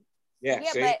sense. Yeah,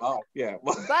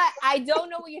 but I don't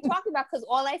know what you're talking about because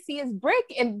all I see is brick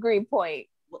in Greenpoint.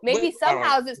 Maybe some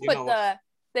houses put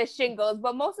the shingles,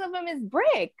 but most of them is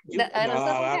brick.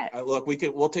 Look,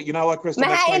 we'll take, you know what, Krystal?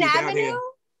 Manhattan Avenue?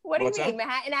 What do you mean?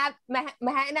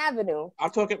 Manhattan Avenue.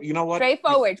 I'm talking, you know what?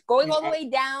 Straightforward, going all the way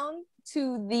down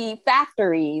to the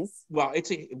factories. Well,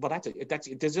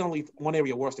 there's only one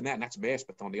area worse than that, and that's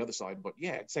Maspeth on the other side. But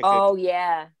yeah, it's like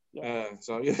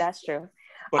that's true.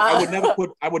 But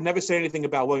I would never say anything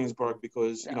about Williamsburg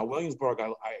because you know Williamsburg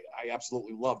I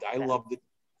absolutely loved. I loved it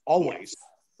always.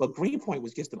 But Greenpoint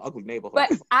was just an ugly neighborhood.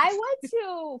 But I went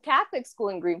to Catholic school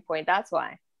in Greenpoint. That's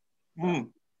why.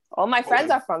 All my friends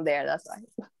are from there. That's why.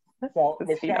 So,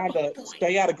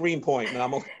 stay out of Greenpoint.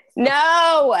 No,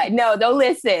 don't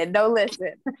listen.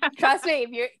 Trust me, if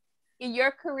you're in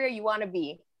your career, you want to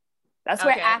be. That's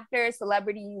where actors,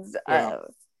 celebrities,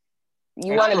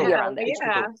 you want to be around there.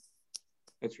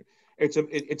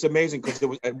 It's amazing because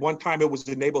at one time it was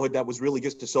a neighborhood that was really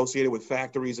just associated with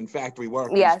factories and factory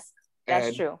workers. Yes,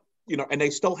 that's true. You know, and they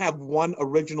still have one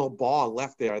original bar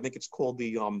left there. I think it's called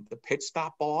the Pit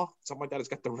Stop Bar, something like that. It's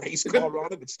got the race car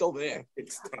on it. It's still there.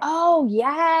 Oh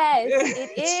yes,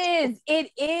 it is. It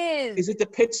is. Is it the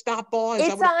Pit Stop Bar?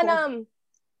 It's on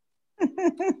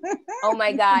Oh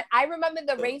my God, I remember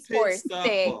the racehorse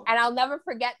thing, and I'll never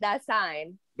forget that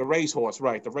sign. The racehorse,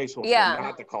 right? The racehorse. Yeah,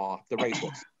 not the car. The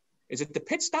racehorse. Is it the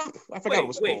Pit Stop? I forgot what it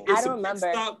was called. I don't remember.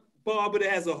 Pit Stop Bar, but it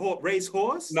has a race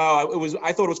horse? No, it was.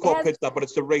 I thought it was called Pit Stop, but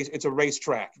it's the race. It's a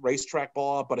racetrack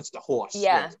bar, but it's the horse.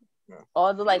 Yeah.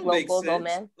 All the locals,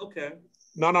 man. Okay.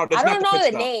 No. I don't know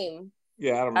the name.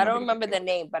 Yeah, I don't remember the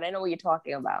name, but I know what you're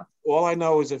talking about. All I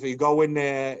know is if you go in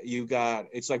there,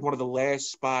 it's like one of the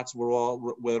last spots where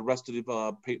the rest of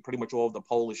the pretty much all of the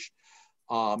Polish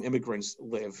immigrants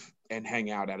live and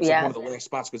hang out at. It's like one of the last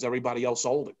spots because everybody else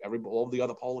sold it. All the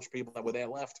other Polish people that were there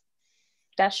left.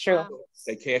 That's true.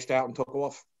 They cashed out and took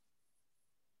off.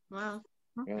 Wow.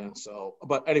 Yeah. So,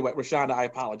 but anyway, Reshonda, I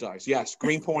apologize. Yes,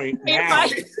 Greenpoint now.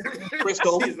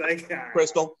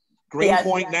 Krystal.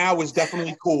 Greenpoint now is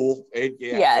definitely cool. It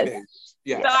is.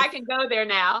 Yes. So I can go there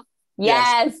now.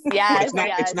 Yes. But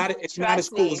it's not as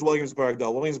cool as Williamsburg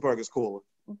though. Williamsburg is cooler.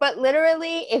 But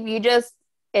literally, if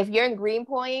you're in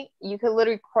Greenpoint, you can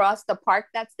literally cross the park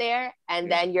that's there,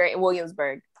 and then you're in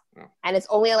Williamsburg, and it's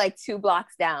only like 2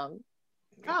 blocks down.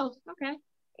 Oh, okay.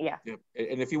 Yeah.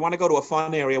 And if you want to go to a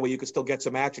fun area where you can still get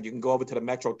some action, you can go over to the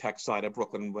Metro Tech side of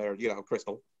Brooklyn, where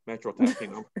Krystal, Metro Tech,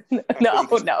 No.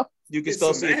 You can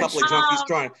still see a couple of junkies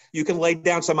trying. You can lay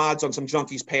down some odds on some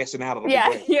junkies passing out. It'll be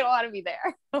great. You don't want to be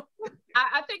there.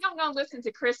 I think I'm gonna listen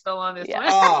to Krystal on this one.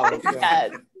 Oh,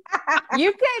 yes.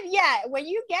 You could, when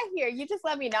you get here, you just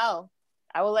let me know.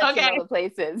 I will let you know the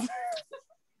places.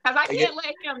 Because I can't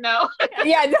let him know.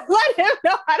 Just let him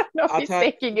know. I don't know if he's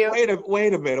taking you. Wait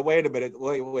a minute.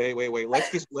 Wait.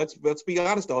 Let's be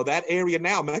honest though. That area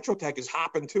now, Metro Tech is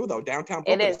hopping too though. Downtown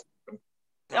Brooklyn. It is.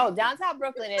 Oh, downtown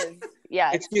Brooklyn is.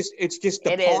 Yeah. It's just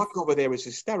the park over there is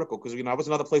hysterical because it was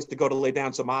another place to go to lay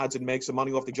down some odds and make some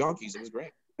money off the junkies. It was great.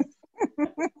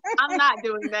 I'm not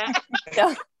doing that.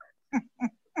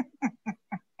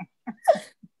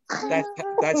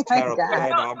 That's terrible.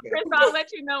 Krystal, I'll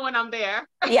let you know when I'm there.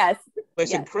 Yes.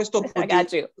 Listen, Krystal. I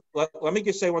got you. Let me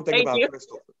just say one thing about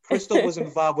Krystal. Krystal was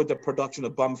involved with the production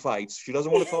of Bum Fights. She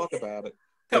doesn't want to talk about it.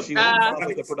 But she was involved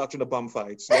with the production of Bum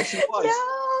Fights. Yes, she was.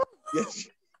 No. Yes.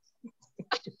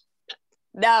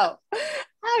 No.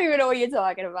 I don't even know what you're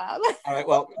talking about. All right.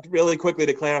 Well, really quickly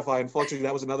to clarify, unfortunately,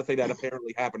 that was another thing that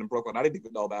apparently happened in Brooklyn. I didn't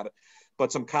even know about it.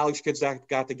 But some college kids that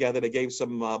got together, they gave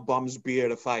some bums beer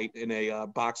to fight in a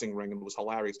boxing ring, and it was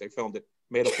hilarious. They filmed it,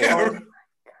 made a film.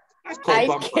 It's called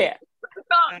Bum Fight.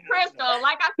 So, Krystal,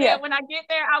 like I said, when I get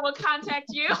there, I will contact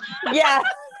you. Yeah.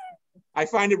 I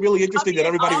find it really interesting that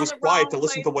everybody was quiet to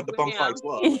listen to what the Bum Fights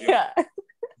was. Yeah.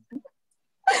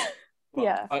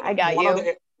 Yeah, I got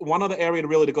you. One other area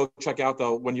to go check out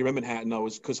though when you're in Manhattan though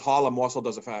is because Harlem also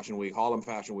does a fashion week. Harlem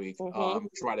Fashion Week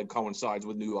try to coincides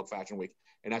with New York Fashion Week,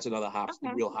 and that's another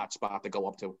real hot spot to go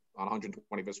up to on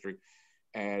 125th Street,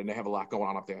 and they have a lot going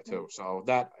on up there too. So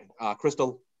that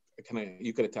Krystal,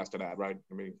 you could attest to that, right?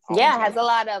 I mean, it has a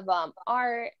lot of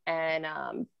art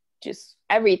and just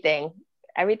everything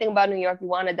about New York. You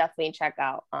want to definitely check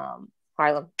out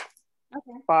Harlem.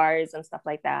 Bars and stuff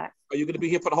like that. Are you going to be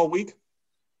here for the whole week?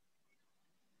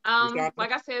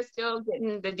 Like I said, still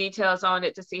getting the details on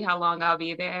it to see how long I'll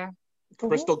be there.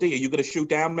 Krystal D, are you going to shoot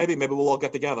down? Maybe we'll all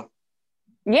get together.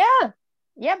 Yeah.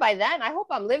 By then, I hope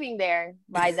I'm living there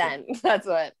by then.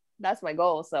 That's my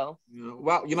goal. So.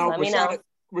 Well,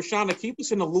 Reshonda, keep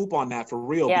us in the loop on that for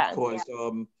real because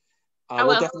we'll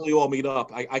definitely all meet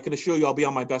up. I can assure you, I'll be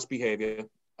on my best behavior.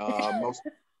 I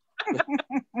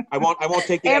won't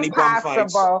take any bum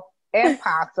fights.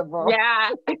 Impossible.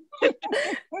 Yeah. I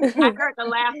heard the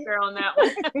laughter on that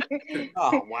one.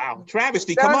 Oh, wow.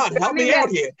 Travesty, come on, help me out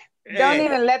here. Don't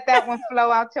even let that one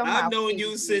flow out your mouth. I've known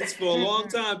you since for a long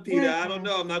time, Peter. I don't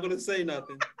know. I'm not going to say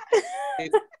nothing.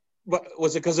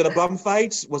 Was it because of the bum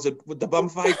fights? Was it with the bum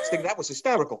fights thing? That was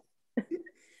hysterical.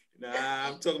 Nah,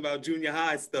 I'm talking about junior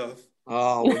high stuff.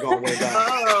 Oh, we're going way back.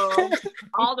 Oh,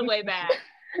 all the way back.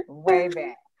 Way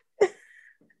back.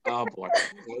 Oh boy.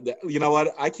 You know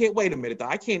what? I can't wait a minute though.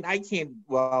 I can't,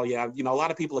 well, yeah, a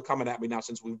lot of people are coming at me now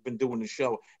since we've been doing the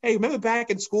show. Hey, remember back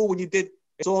in school when you did,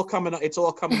 it's all coming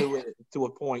to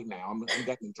a point now. I'm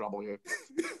getting in trouble here.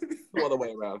 No other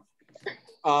way around.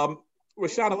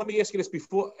 Reshonda, let me ask you this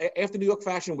after New York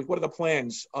Fashion Week, what are the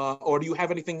plans? Or do you have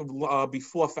anything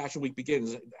before Fashion Week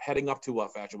begins, heading up to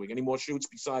Fashion Week? Any more shoots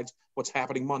besides what's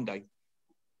happening Monday?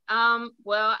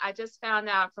 Well, I just found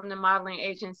out from the modeling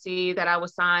agency that I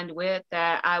was signed with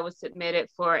that I was submitted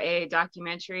for a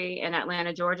documentary in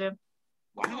Atlanta, Georgia.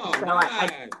 Wow, so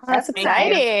that's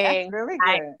exciting. That's really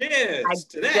good. I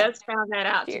just found that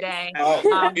out today.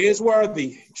 She is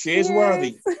worthy. She is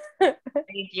worthy.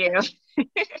 Thank you.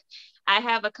 I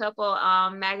have a couple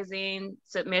magazine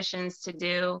submissions to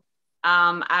do.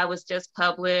 I was just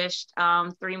published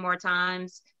 3 more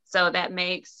times. So that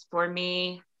makes for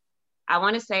me, I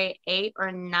want to say 8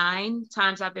 or 9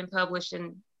 times I've been published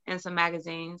in some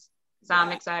magazines. So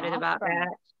I'm excited about that.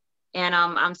 And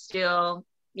I'm still,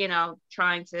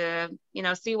 trying to,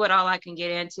 see what all I can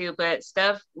get into, but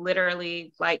stuff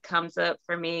literally comes up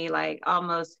for me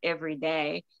almost every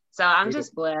day. So I'm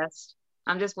just blessed.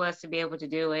 I'm just blessed to be able to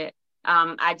do it.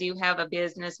 I do have a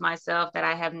business myself that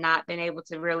I have not been able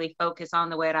to really focus on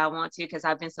the way that I want to because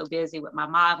I've been so busy with my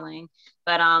modeling.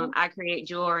 But I create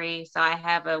jewelry. So I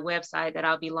have a website that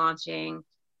I'll be launching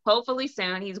hopefully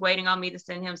soon. He's waiting on me to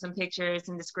send him some pictures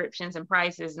and descriptions and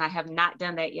prices. And I have not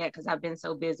done that yet because I've been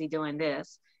so busy doing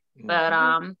this. But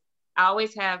I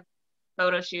always have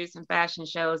photo shoots and fashion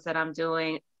shows that I'm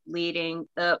doing leading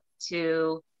up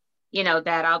to,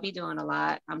 that I'll be doing a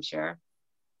lot, I'm sure.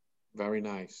 Very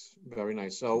nice. Very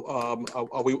nice. So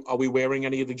are we wearing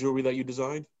any of the jewelry that you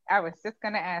designed? I was just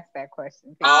going to ask that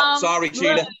question. Sorry,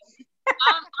 Cheetah.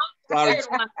 I'm sorry. I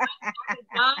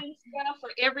design stuff for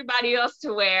everybody else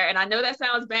to wear. And I know that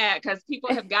sounds bad because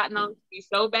people have gotten on me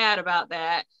so bad about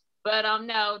that. But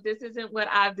no, this isn't what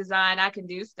I've designed. I can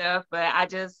do stuff, but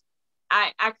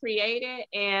I create it,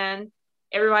 and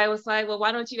everybody was like, well,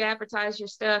 why don't you advertise your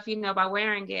stuff, by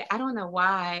wearing it? I don't know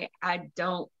why I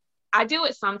don't. I do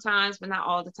it sometimes, but not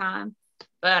all the time.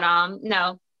 But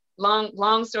no.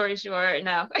 Long story short,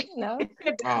 no. No.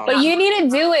 But you need to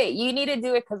do it. You need to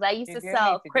do it because I used to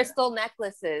sell crystal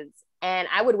necklaces, and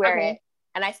I would wear it,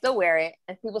 and I still wear it,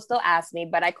 and people still ask me,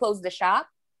 but I closed the shop.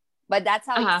 But that's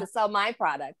how I used to sell my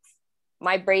products,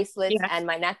 my bracelets and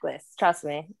my necklace. Trust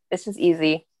me, it's just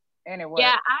easy. And it works.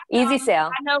 Yeah, easy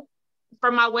sale. I know.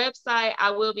 For my website,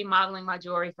 I will be modeling my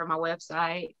jewelry for my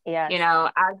website. Yeah.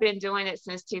 I've been doing it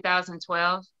since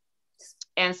 2012,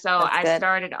 and so I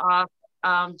started off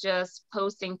just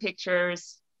posting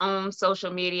pictures on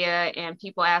social media and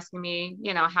people asking me,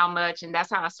 how much, and that's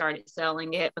how I started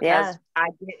selling it because I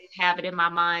didn't have it in my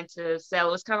mind to sell.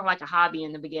 It was kind of like a hobby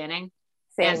in the beginning.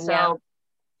 Same, and so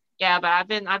but I've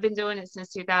been doing it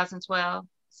since 2012.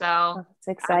 So it's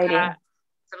exciting. I got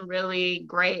some really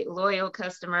great loyal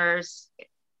customers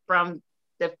from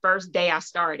the first day I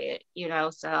started,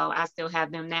 so I still have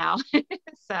them now.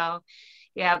 So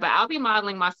but I'll be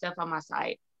modeling my stuff on my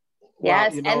site.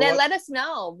 Yes, and then let us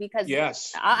know because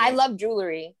I love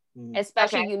jewelry,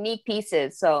 especially unique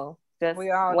pieces. So just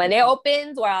when it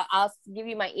opens, or I'll give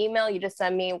you my email. You just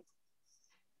send me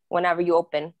whenever you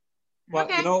open. Well,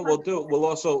 you know what we'll do? We'll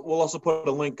also put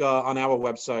a link on our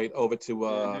website over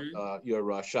to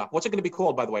your shop. What's it going to be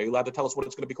called, by the way? Are you allowed to tell us what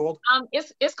it's going to be called?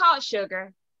 It's called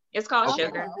Sugar. It's called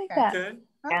Sugar. I like that. Okay.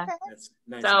 Yeah. That's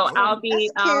nice. So I'll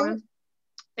be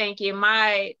thank you.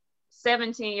 My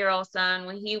 17-year-old son,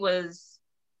 when he was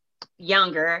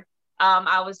younger,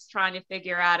 I was trying to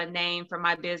figure out a name for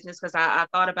my business because I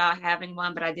thought about having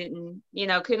one, but I didn't,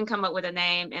 couldn't come up with a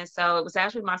name. And so it was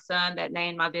actually my son that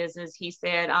named my business. He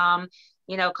said,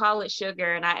 call it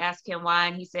Sugar. And I asked him why,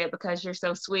 and he said, because you're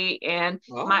so sweet. And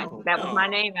that was my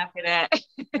name after that.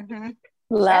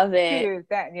 Love it. Cute.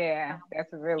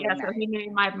 That's really nice. So he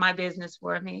named my business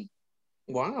for me.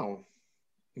 Wow.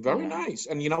 Very nice.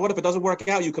 And you know what? If it doesn't work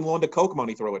out, you can launder Coke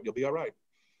money through it. You'll be all right.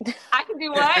 I can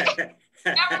do what?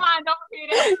 Never mind. Don't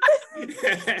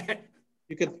repeat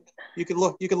it. You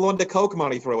could launder Coke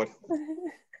money through it.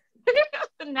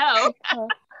 No.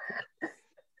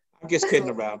 I'm just kidding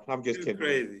around. I'm just kidding.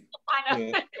 Crazy. I know.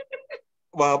 Yeah.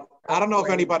 Well, I don't know if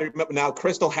anybody remember now.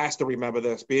 Krystal has to remember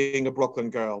this, being a Brooklyn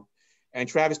girl. And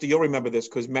Travesty, you'll remember this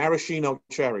because maraschino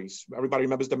cherries. Everybody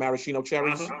remembers the maraschino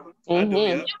cherries? I do,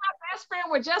 yeah. My best friend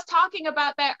were just talking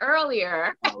about that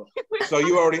earlier. So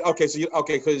you already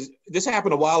because this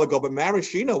happened a while ago, but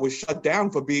maraschino was shut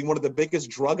down for being one of the biggest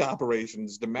drug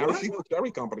operations, the maraschino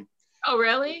cherry company. Oh,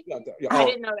 really? Yeah. I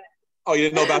didn't know that. Oh, you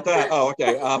didn't know about that? Oh,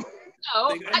 okay. No,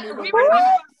 we were talking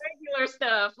about regular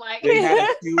stuff. Like they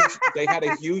had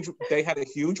a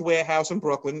huge warehouse in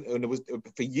Brooklyn, and it was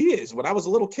for years. When I was a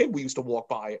little kid, we used to walk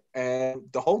by it, and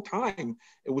the whole time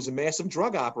it was a massive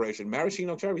drug operation.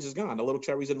 Maraschino cherries is gone. The little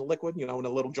cherries in the liquid, in a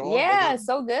little jar. Yeah,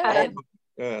 so good.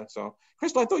 Yeah. So,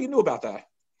 Krystal, I thought you knew about that.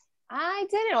 I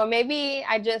didn't, or maybe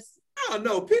I just. I don't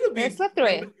know. Peter B. Slipped through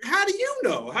it. How do you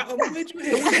know? Where'd you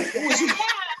hear how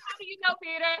do you know,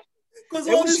 Peter? Because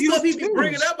all this stuff he be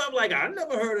bringing up, I'm like, I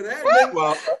never heard of that.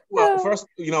 Well, first,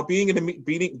 being in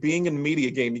the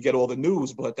media game, you get all the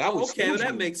news, but that was okay. Well,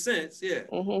 that makes sense. Yeah,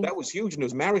 that was huge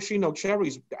news. Maraschino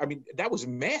cherries. I mean, that was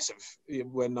massive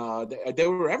when they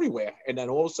were everywhere, and then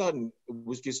all of a sudden it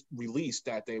was just released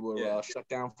that they were shut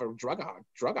down for drug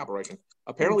operation.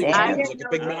 Apparently, it was like a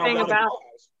big marijuana.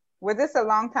 Was this a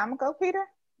long time ago, Peter?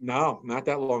 No, not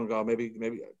that long ago. Maybe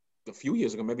a few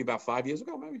years ago. Maybe about 5 years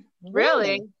ago. Maybe.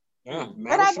 Really? Yeah,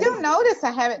 but I do notice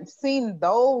I haven't seen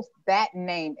that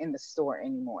name in the store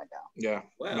anymore, though. Yeah,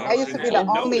 well, that used to be the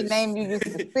only name you used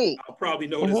to see. I'll probably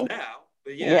notice now,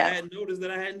 but I hadn't noticed that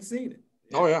I hadn't seen it.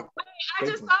 Oh yeah. Wait, I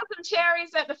just saw some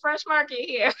cherries at the fresh market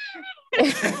here.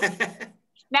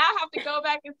 Now I have to go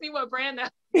back and see what brand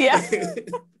that. Yeah.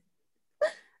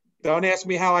 Don't ask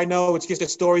me how I know. It's just a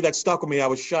story that stuck with me. I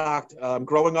was shocked.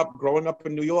 Growing up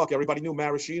in New York, everybody knew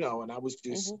maraschino, and I was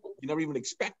just you never even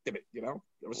expected it.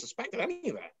 Never suspected any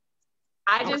of that.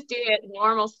 I just did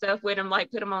normal stuff with them, like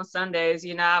put them on Sundays.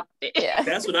 Yeah.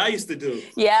 That's what I used to do.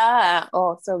 Yeah.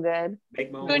 Oh, so good.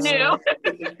 Make my own. Who knew?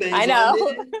 I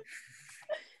know.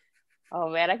 Oh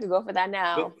man, I could go for that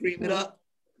now. Cream it up.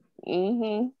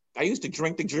 I used to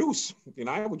drink the juice.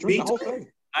 I would drink the whole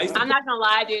thing. I'm not gonna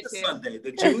lie, I do too. Sunday,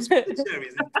 the juice with the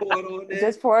cherries and pour it on there.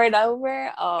 Just pour it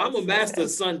over. Oh, I'm a master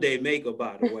Sunday maker,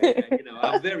 by the way.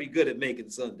 I'm very good at making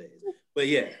Sundays. But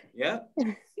yeah.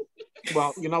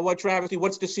 Well, you know what, Travesty?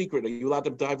 What's the secret? Are you allowed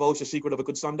to divulge the secret of a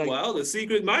good Sunday? Well, the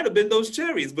secret might have been those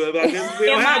cherries, but I guess we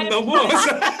don't have no more.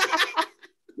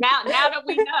 Now that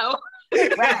we know.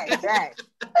 Right.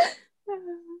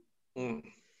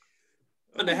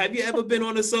 Have you ever been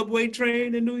on a subway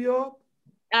train in New York?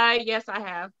 Yes, I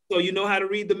have. So you know how to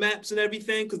read the maps and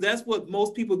everything? Because that's what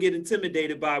most people get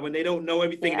intimidated by when they don't know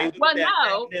everything. Yeah. They look at that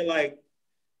map and they're like,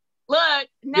 look,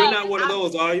 no, you're not one of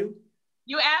those, are you?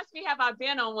 You asked me, have I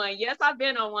been on one? Yes, I've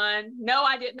been on one. No,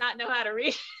 I did not know how to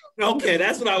read. Okay,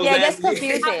 that's what I was asking. asking. That's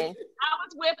confusing. I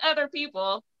was with other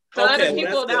people. So Okay, other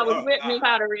people that was with me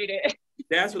how to read it.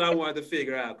 That's what I wanted to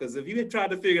figure out. Because if you had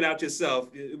tried to figure it out yourself,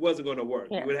 it wasn't going to work.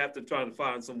 Yeah. You would have to try to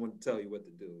find someone to tell you what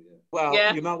to do. Yeah.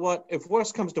 Well, you know what? If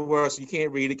worse comes to worse, you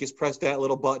can't read it, just press that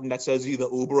little button that says either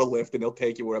Uber or Lyft, and they'll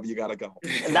take you wherever you got to go.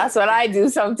 And that's what I do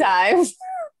sometimes.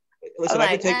 Listen, I've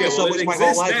been taking this so much my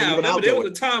whole life. Now. There was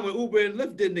a time when Uber and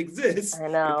Lyft didn't exist. I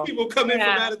know. People come in from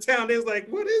out of town, they was like,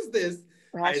 what is this?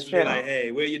 I used to be like,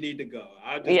 hey, where you need to go.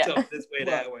 I'll just tell them this way,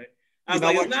 that way. I was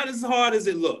like, it's not as hard as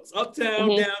it looks. Uptown,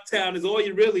 downtown is all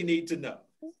you really need to know.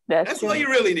 That's all you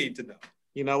really need to know.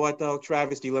 You know what, though,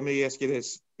 Travesty? Let me ask you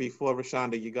this before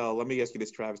Reshonda, you go. Let me ask you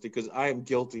this, Travesty, because I am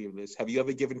guilty of this. Have you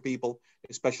ever given people,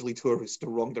 especially tourists, the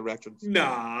wrong directions?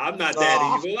 Nah, I'm not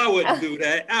that evil. I wouldn't do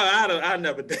that. I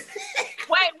never did.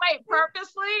 Wait,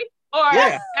 purposely? Or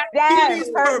yeah,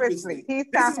 purposely. This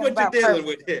is what you're dealing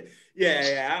with here.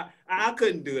 Yeah. I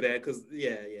couldn't do that because,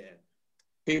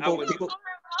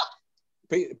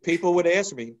 People would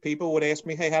ask me,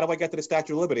 hey, how do I get to the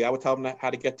Statue of Liberty? I would tell them how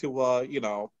to get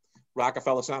to,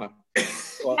 Rockefeller Center.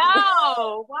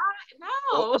 No, why?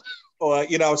 No. Or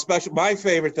especially my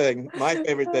favorite thing,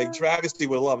 Travesty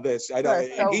would love this. I know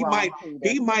he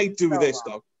might do this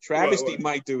though. Travesty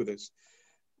might do this.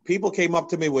 People came up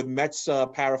to me with Mets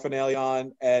paraphernalia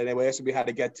on, and they were asking me how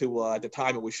to get to, at the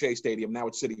time it was Shea Stadium, now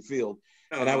it's Citi Field.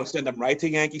 And I would send them right to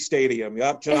Yankee Stadium.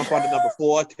 Yep, jump onto number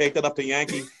 4, take that up to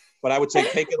Yankee. But I would say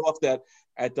take it off that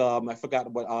at I forgot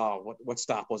what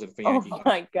stop was it for Yankee? Oh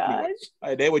my gosh!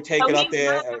 They would take it up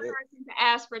there. Not the person to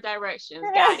ask for directions.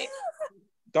 Got it.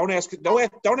 Don't ask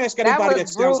anybody that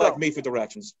sounds like me for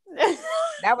directions.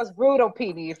 That was brutal,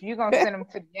 Petee. If you're gonna send them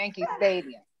to Yankee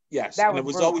Stadium. Yes, and it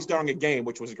was always during a game,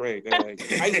 which was great. I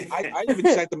even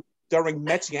sent them during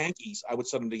Mets Yankees. I would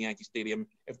send them to Yankee Stadium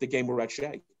if the game were at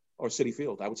Shea or Citi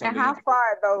Field. I would send them. And how far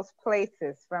are those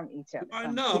places from each other? I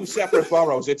know. 2 separate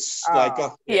boroughs. It's like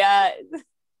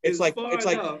it's like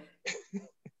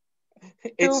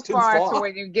it's too far to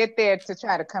when you get there to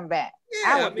try to come back.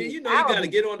 Yeah, you got to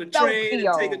get on the train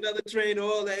and take another train,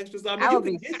 all the extras. I mean, you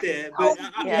can get there, but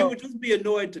you would just be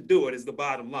annoyed to do it. Is the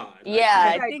bottom line.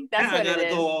 Yeah, I think that's what it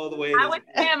is. Go all the way. I would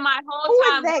spend my whole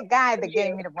time. Who is that guy that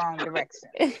gave me the wrong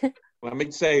direction? Let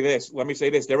me say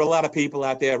this. There are a lot of people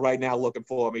out there right now looking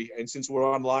for me, and since we're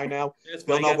online now,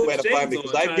 they'll know where to find me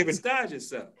because I've given.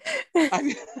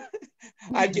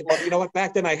 Well, you know what?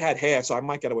 Back then I had hair, so I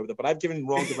might get away with it. But I've given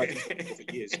wrong directions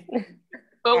for years.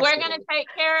 But we're gonna take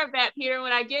care of that, Peter.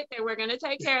 When I get there, we're gonna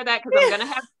take care of that because I'm gonna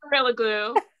have Gorilla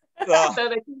Glue so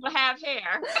that you will have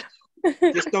hair.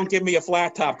 Just don't give me a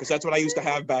flat top because that's what I used to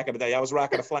have back in the day. I was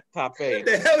rocking a flat top fade.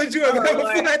 The hell did you have a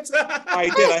flat top? I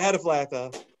did. I had a flat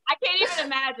top. I can't even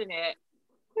imagine it.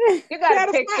 You got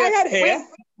a picture. I had hair.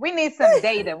 We need some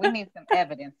data. We need some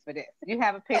evidence for this. You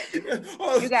have a picture.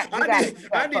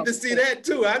 I need to see that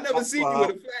too. I never seen you with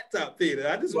a flat top, Peter.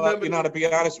 I just remember.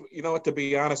 To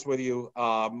be honest with you,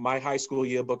 my high school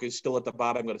yearbook is still at the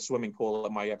bottom of the swimming pool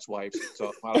at my ex-wife's.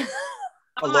 So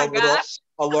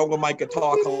along with my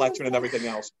guitar collection and everything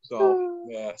else. So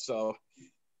yeah, so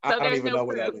I don't even know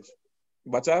what that is.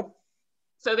 What's that?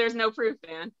 So there's no proof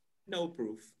then. No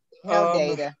proof. No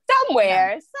data.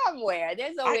 Somewhere.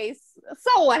 There's always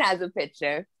someone has a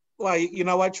picture. Well, you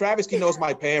know what? Travesty knows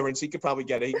my parents. He could probably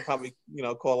get it. He could probably,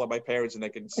 call up my parents and they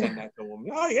can send that to him.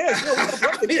 Oh yeah,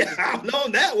 I've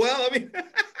known that well. I mean,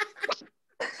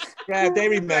 yeah, they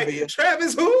remember you.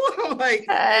 Travis, who? I'm like,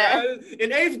 in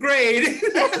 8th grade,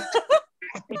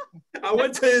 I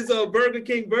went to his Burger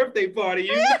King birthday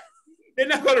party. They're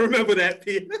not going to remember that,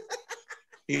 Peter.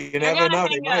 You never know.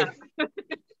 They might.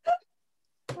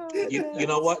 You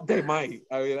know what? They might.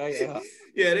 I mean,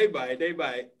 yeah, they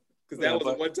might. Because that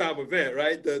was a one-time event,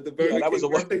 right? The Burger King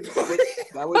birthday party.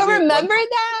 Remember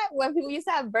that? When people used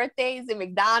to have birthdays in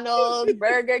McDonald's,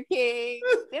 Burger King.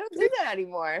 They don't do that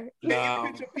anymore. No.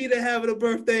 Picture Peter having a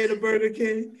birthday at a Burger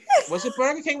King. Was it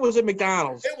Burger King or was it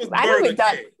McDonald's? It was Burger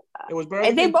King. It was Burger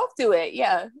King. King? They both do it,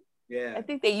 yeah. Yeah. I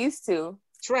think they used to.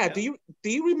 Trav, Yeah. do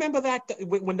you remember that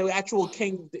when the actual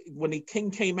king, when the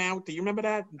king came out? Do you remember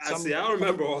that? I see. I don't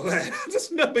remember all that. I just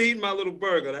remember eating my little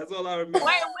burger. That's all I remember. Wait,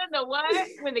 when the what?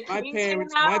 When the My king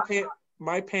parents, came out?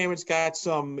 my parents got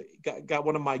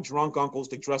one of my drunk uncles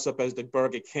to dress up as the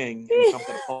Burger King and come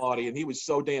to the party, and he was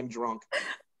so damn drunk.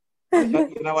 You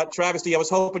know what, Travesty? I was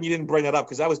hoping you didn't bring it up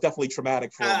because that was definitely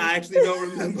traumatic for me. I actually don't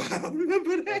remember. I don't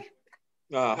remember that.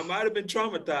 I Uh, might have been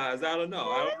traumatized. I don't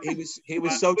know. he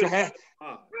was so dramatic.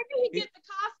 Where did he get the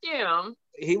costume?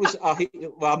 He was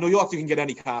well, New York, you can get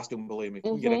any costume, believe me.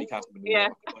 You can get any costume in New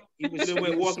York. But he was, He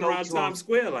went walking so around drunk. Times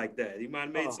Square like that. He might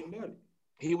have made some money.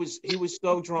 He was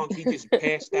so drunk he just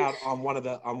passed out on one of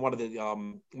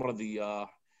the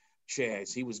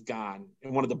chairs. He was gone.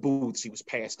 In one of the booths, he was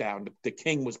passed out. The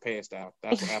king was passed out.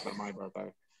 That's what happened on my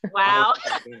birthday. Wow.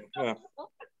 Yeah.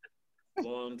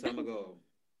 Long time ago.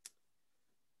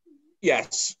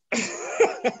 Yes.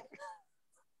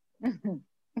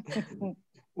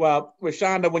 Well,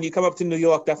 Reshonda, when you come up to New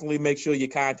York, definitely make sure you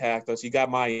contact us. You got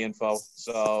my info.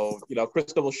 So,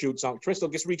 Krystal will shoot some.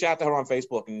 Krystal, just reach out to her on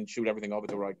Facebook and shoot everything over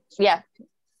to her. Yeah,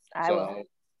 I will.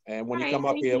 And when you Right, come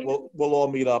up thank here, you. we'll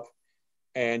all meet up.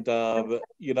 And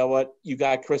you know what? You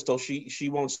got Krystal. She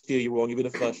won't steer you wrong, even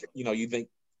if you think.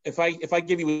 If I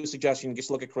give you a suggestion,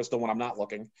 just look at Krystal when I'm not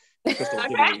looking. Krystal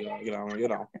will give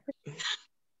you,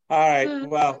 All right.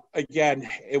 Well, again,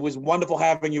 it was wonderful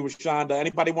having you, Reshonda.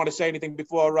 Anybody want to say anything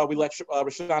before we let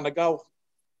Reshonda go?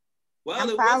 Well,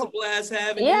 it was a blast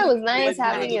having you. Yeah, it was nice One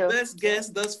having of the you. best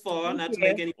guests thus far. Not to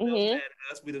make anyone else mad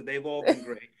at us. They've all been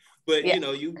great. But,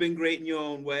 Yeah. you've been great in your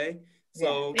own way.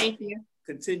 So Thank you.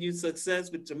 continued success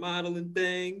with your modeling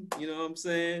thing. You know what I'm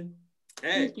saying?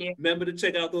 Hey, Thank you. remember to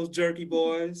check out those Jerky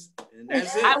Boys. And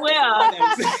that's it. I will. That's all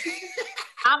I gotta say.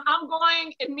 I'm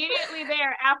going immediately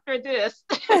there after this.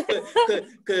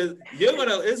 Because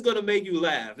it's gonna make you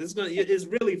laugh. It's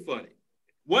really funny.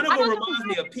 One of them reminds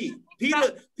me of Pete.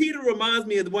 Peter reminds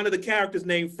me of one of the characters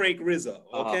named Frank Rizzo.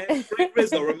 Okay, Frank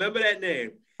Rizzo. Remember that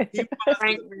name?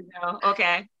 Frank Rizzo.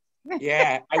 Okay.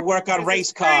 Yeah, I work on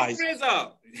race cars. Frank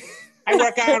Rizzo. I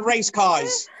work on race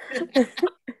cars.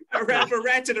 I wrap a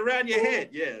ratchet around your head.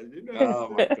 Yeah. Oh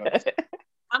my God.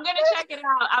 I'm gonna check it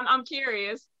out. I'm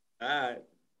curious. All right.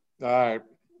 All right.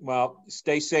 Well,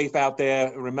 stay safe out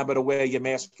there. Remember to wear your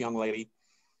mask, young lady.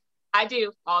 I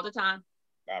do all the time.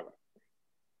 All right.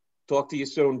 Talk to you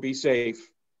soon. Be safe.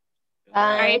 All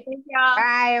Bye. right. Thank y'all.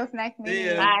 Bye. It was nice meeting See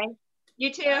you. ya. Bye.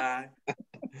 You too. Bye.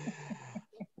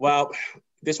 Well,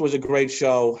 this was a great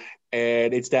show,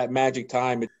 and it's that magic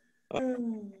time.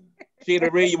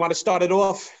 Cheetah-Re, you want to start it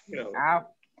off?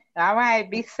 All right.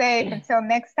 Be safe until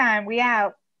next time. We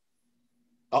out.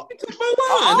 Took my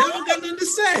line. Now I got nothing to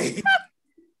say.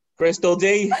 Krystal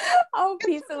D. Oh,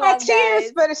 peace and My love, cheers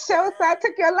guys. for the show, so I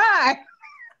took your line.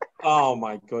 Oh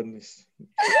my goodness.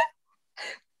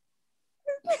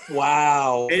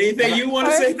 Wow. Anything you want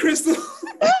to say, Krystal?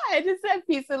 I just said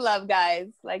peace and love, guys,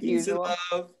 like Peace and usual.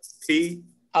 love. Pete.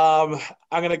 I'm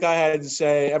gonna go ahead and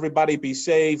say everybody be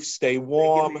safe, stay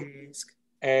warm,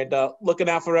 and looking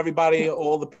out for everybody,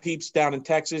 all the peeps down in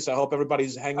Texas. I hope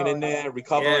everybody's hanging in there,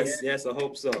 recovering. Yes, I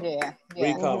hope so. Yeah.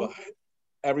 Recover.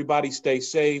 Everybody stay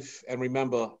safe, and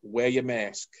remember, wear your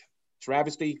mask.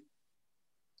 Travesty.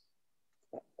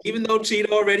 Even though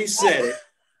Cheetah already said it,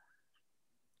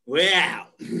 we're out.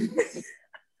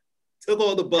 Took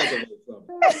all the buzz away from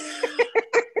it.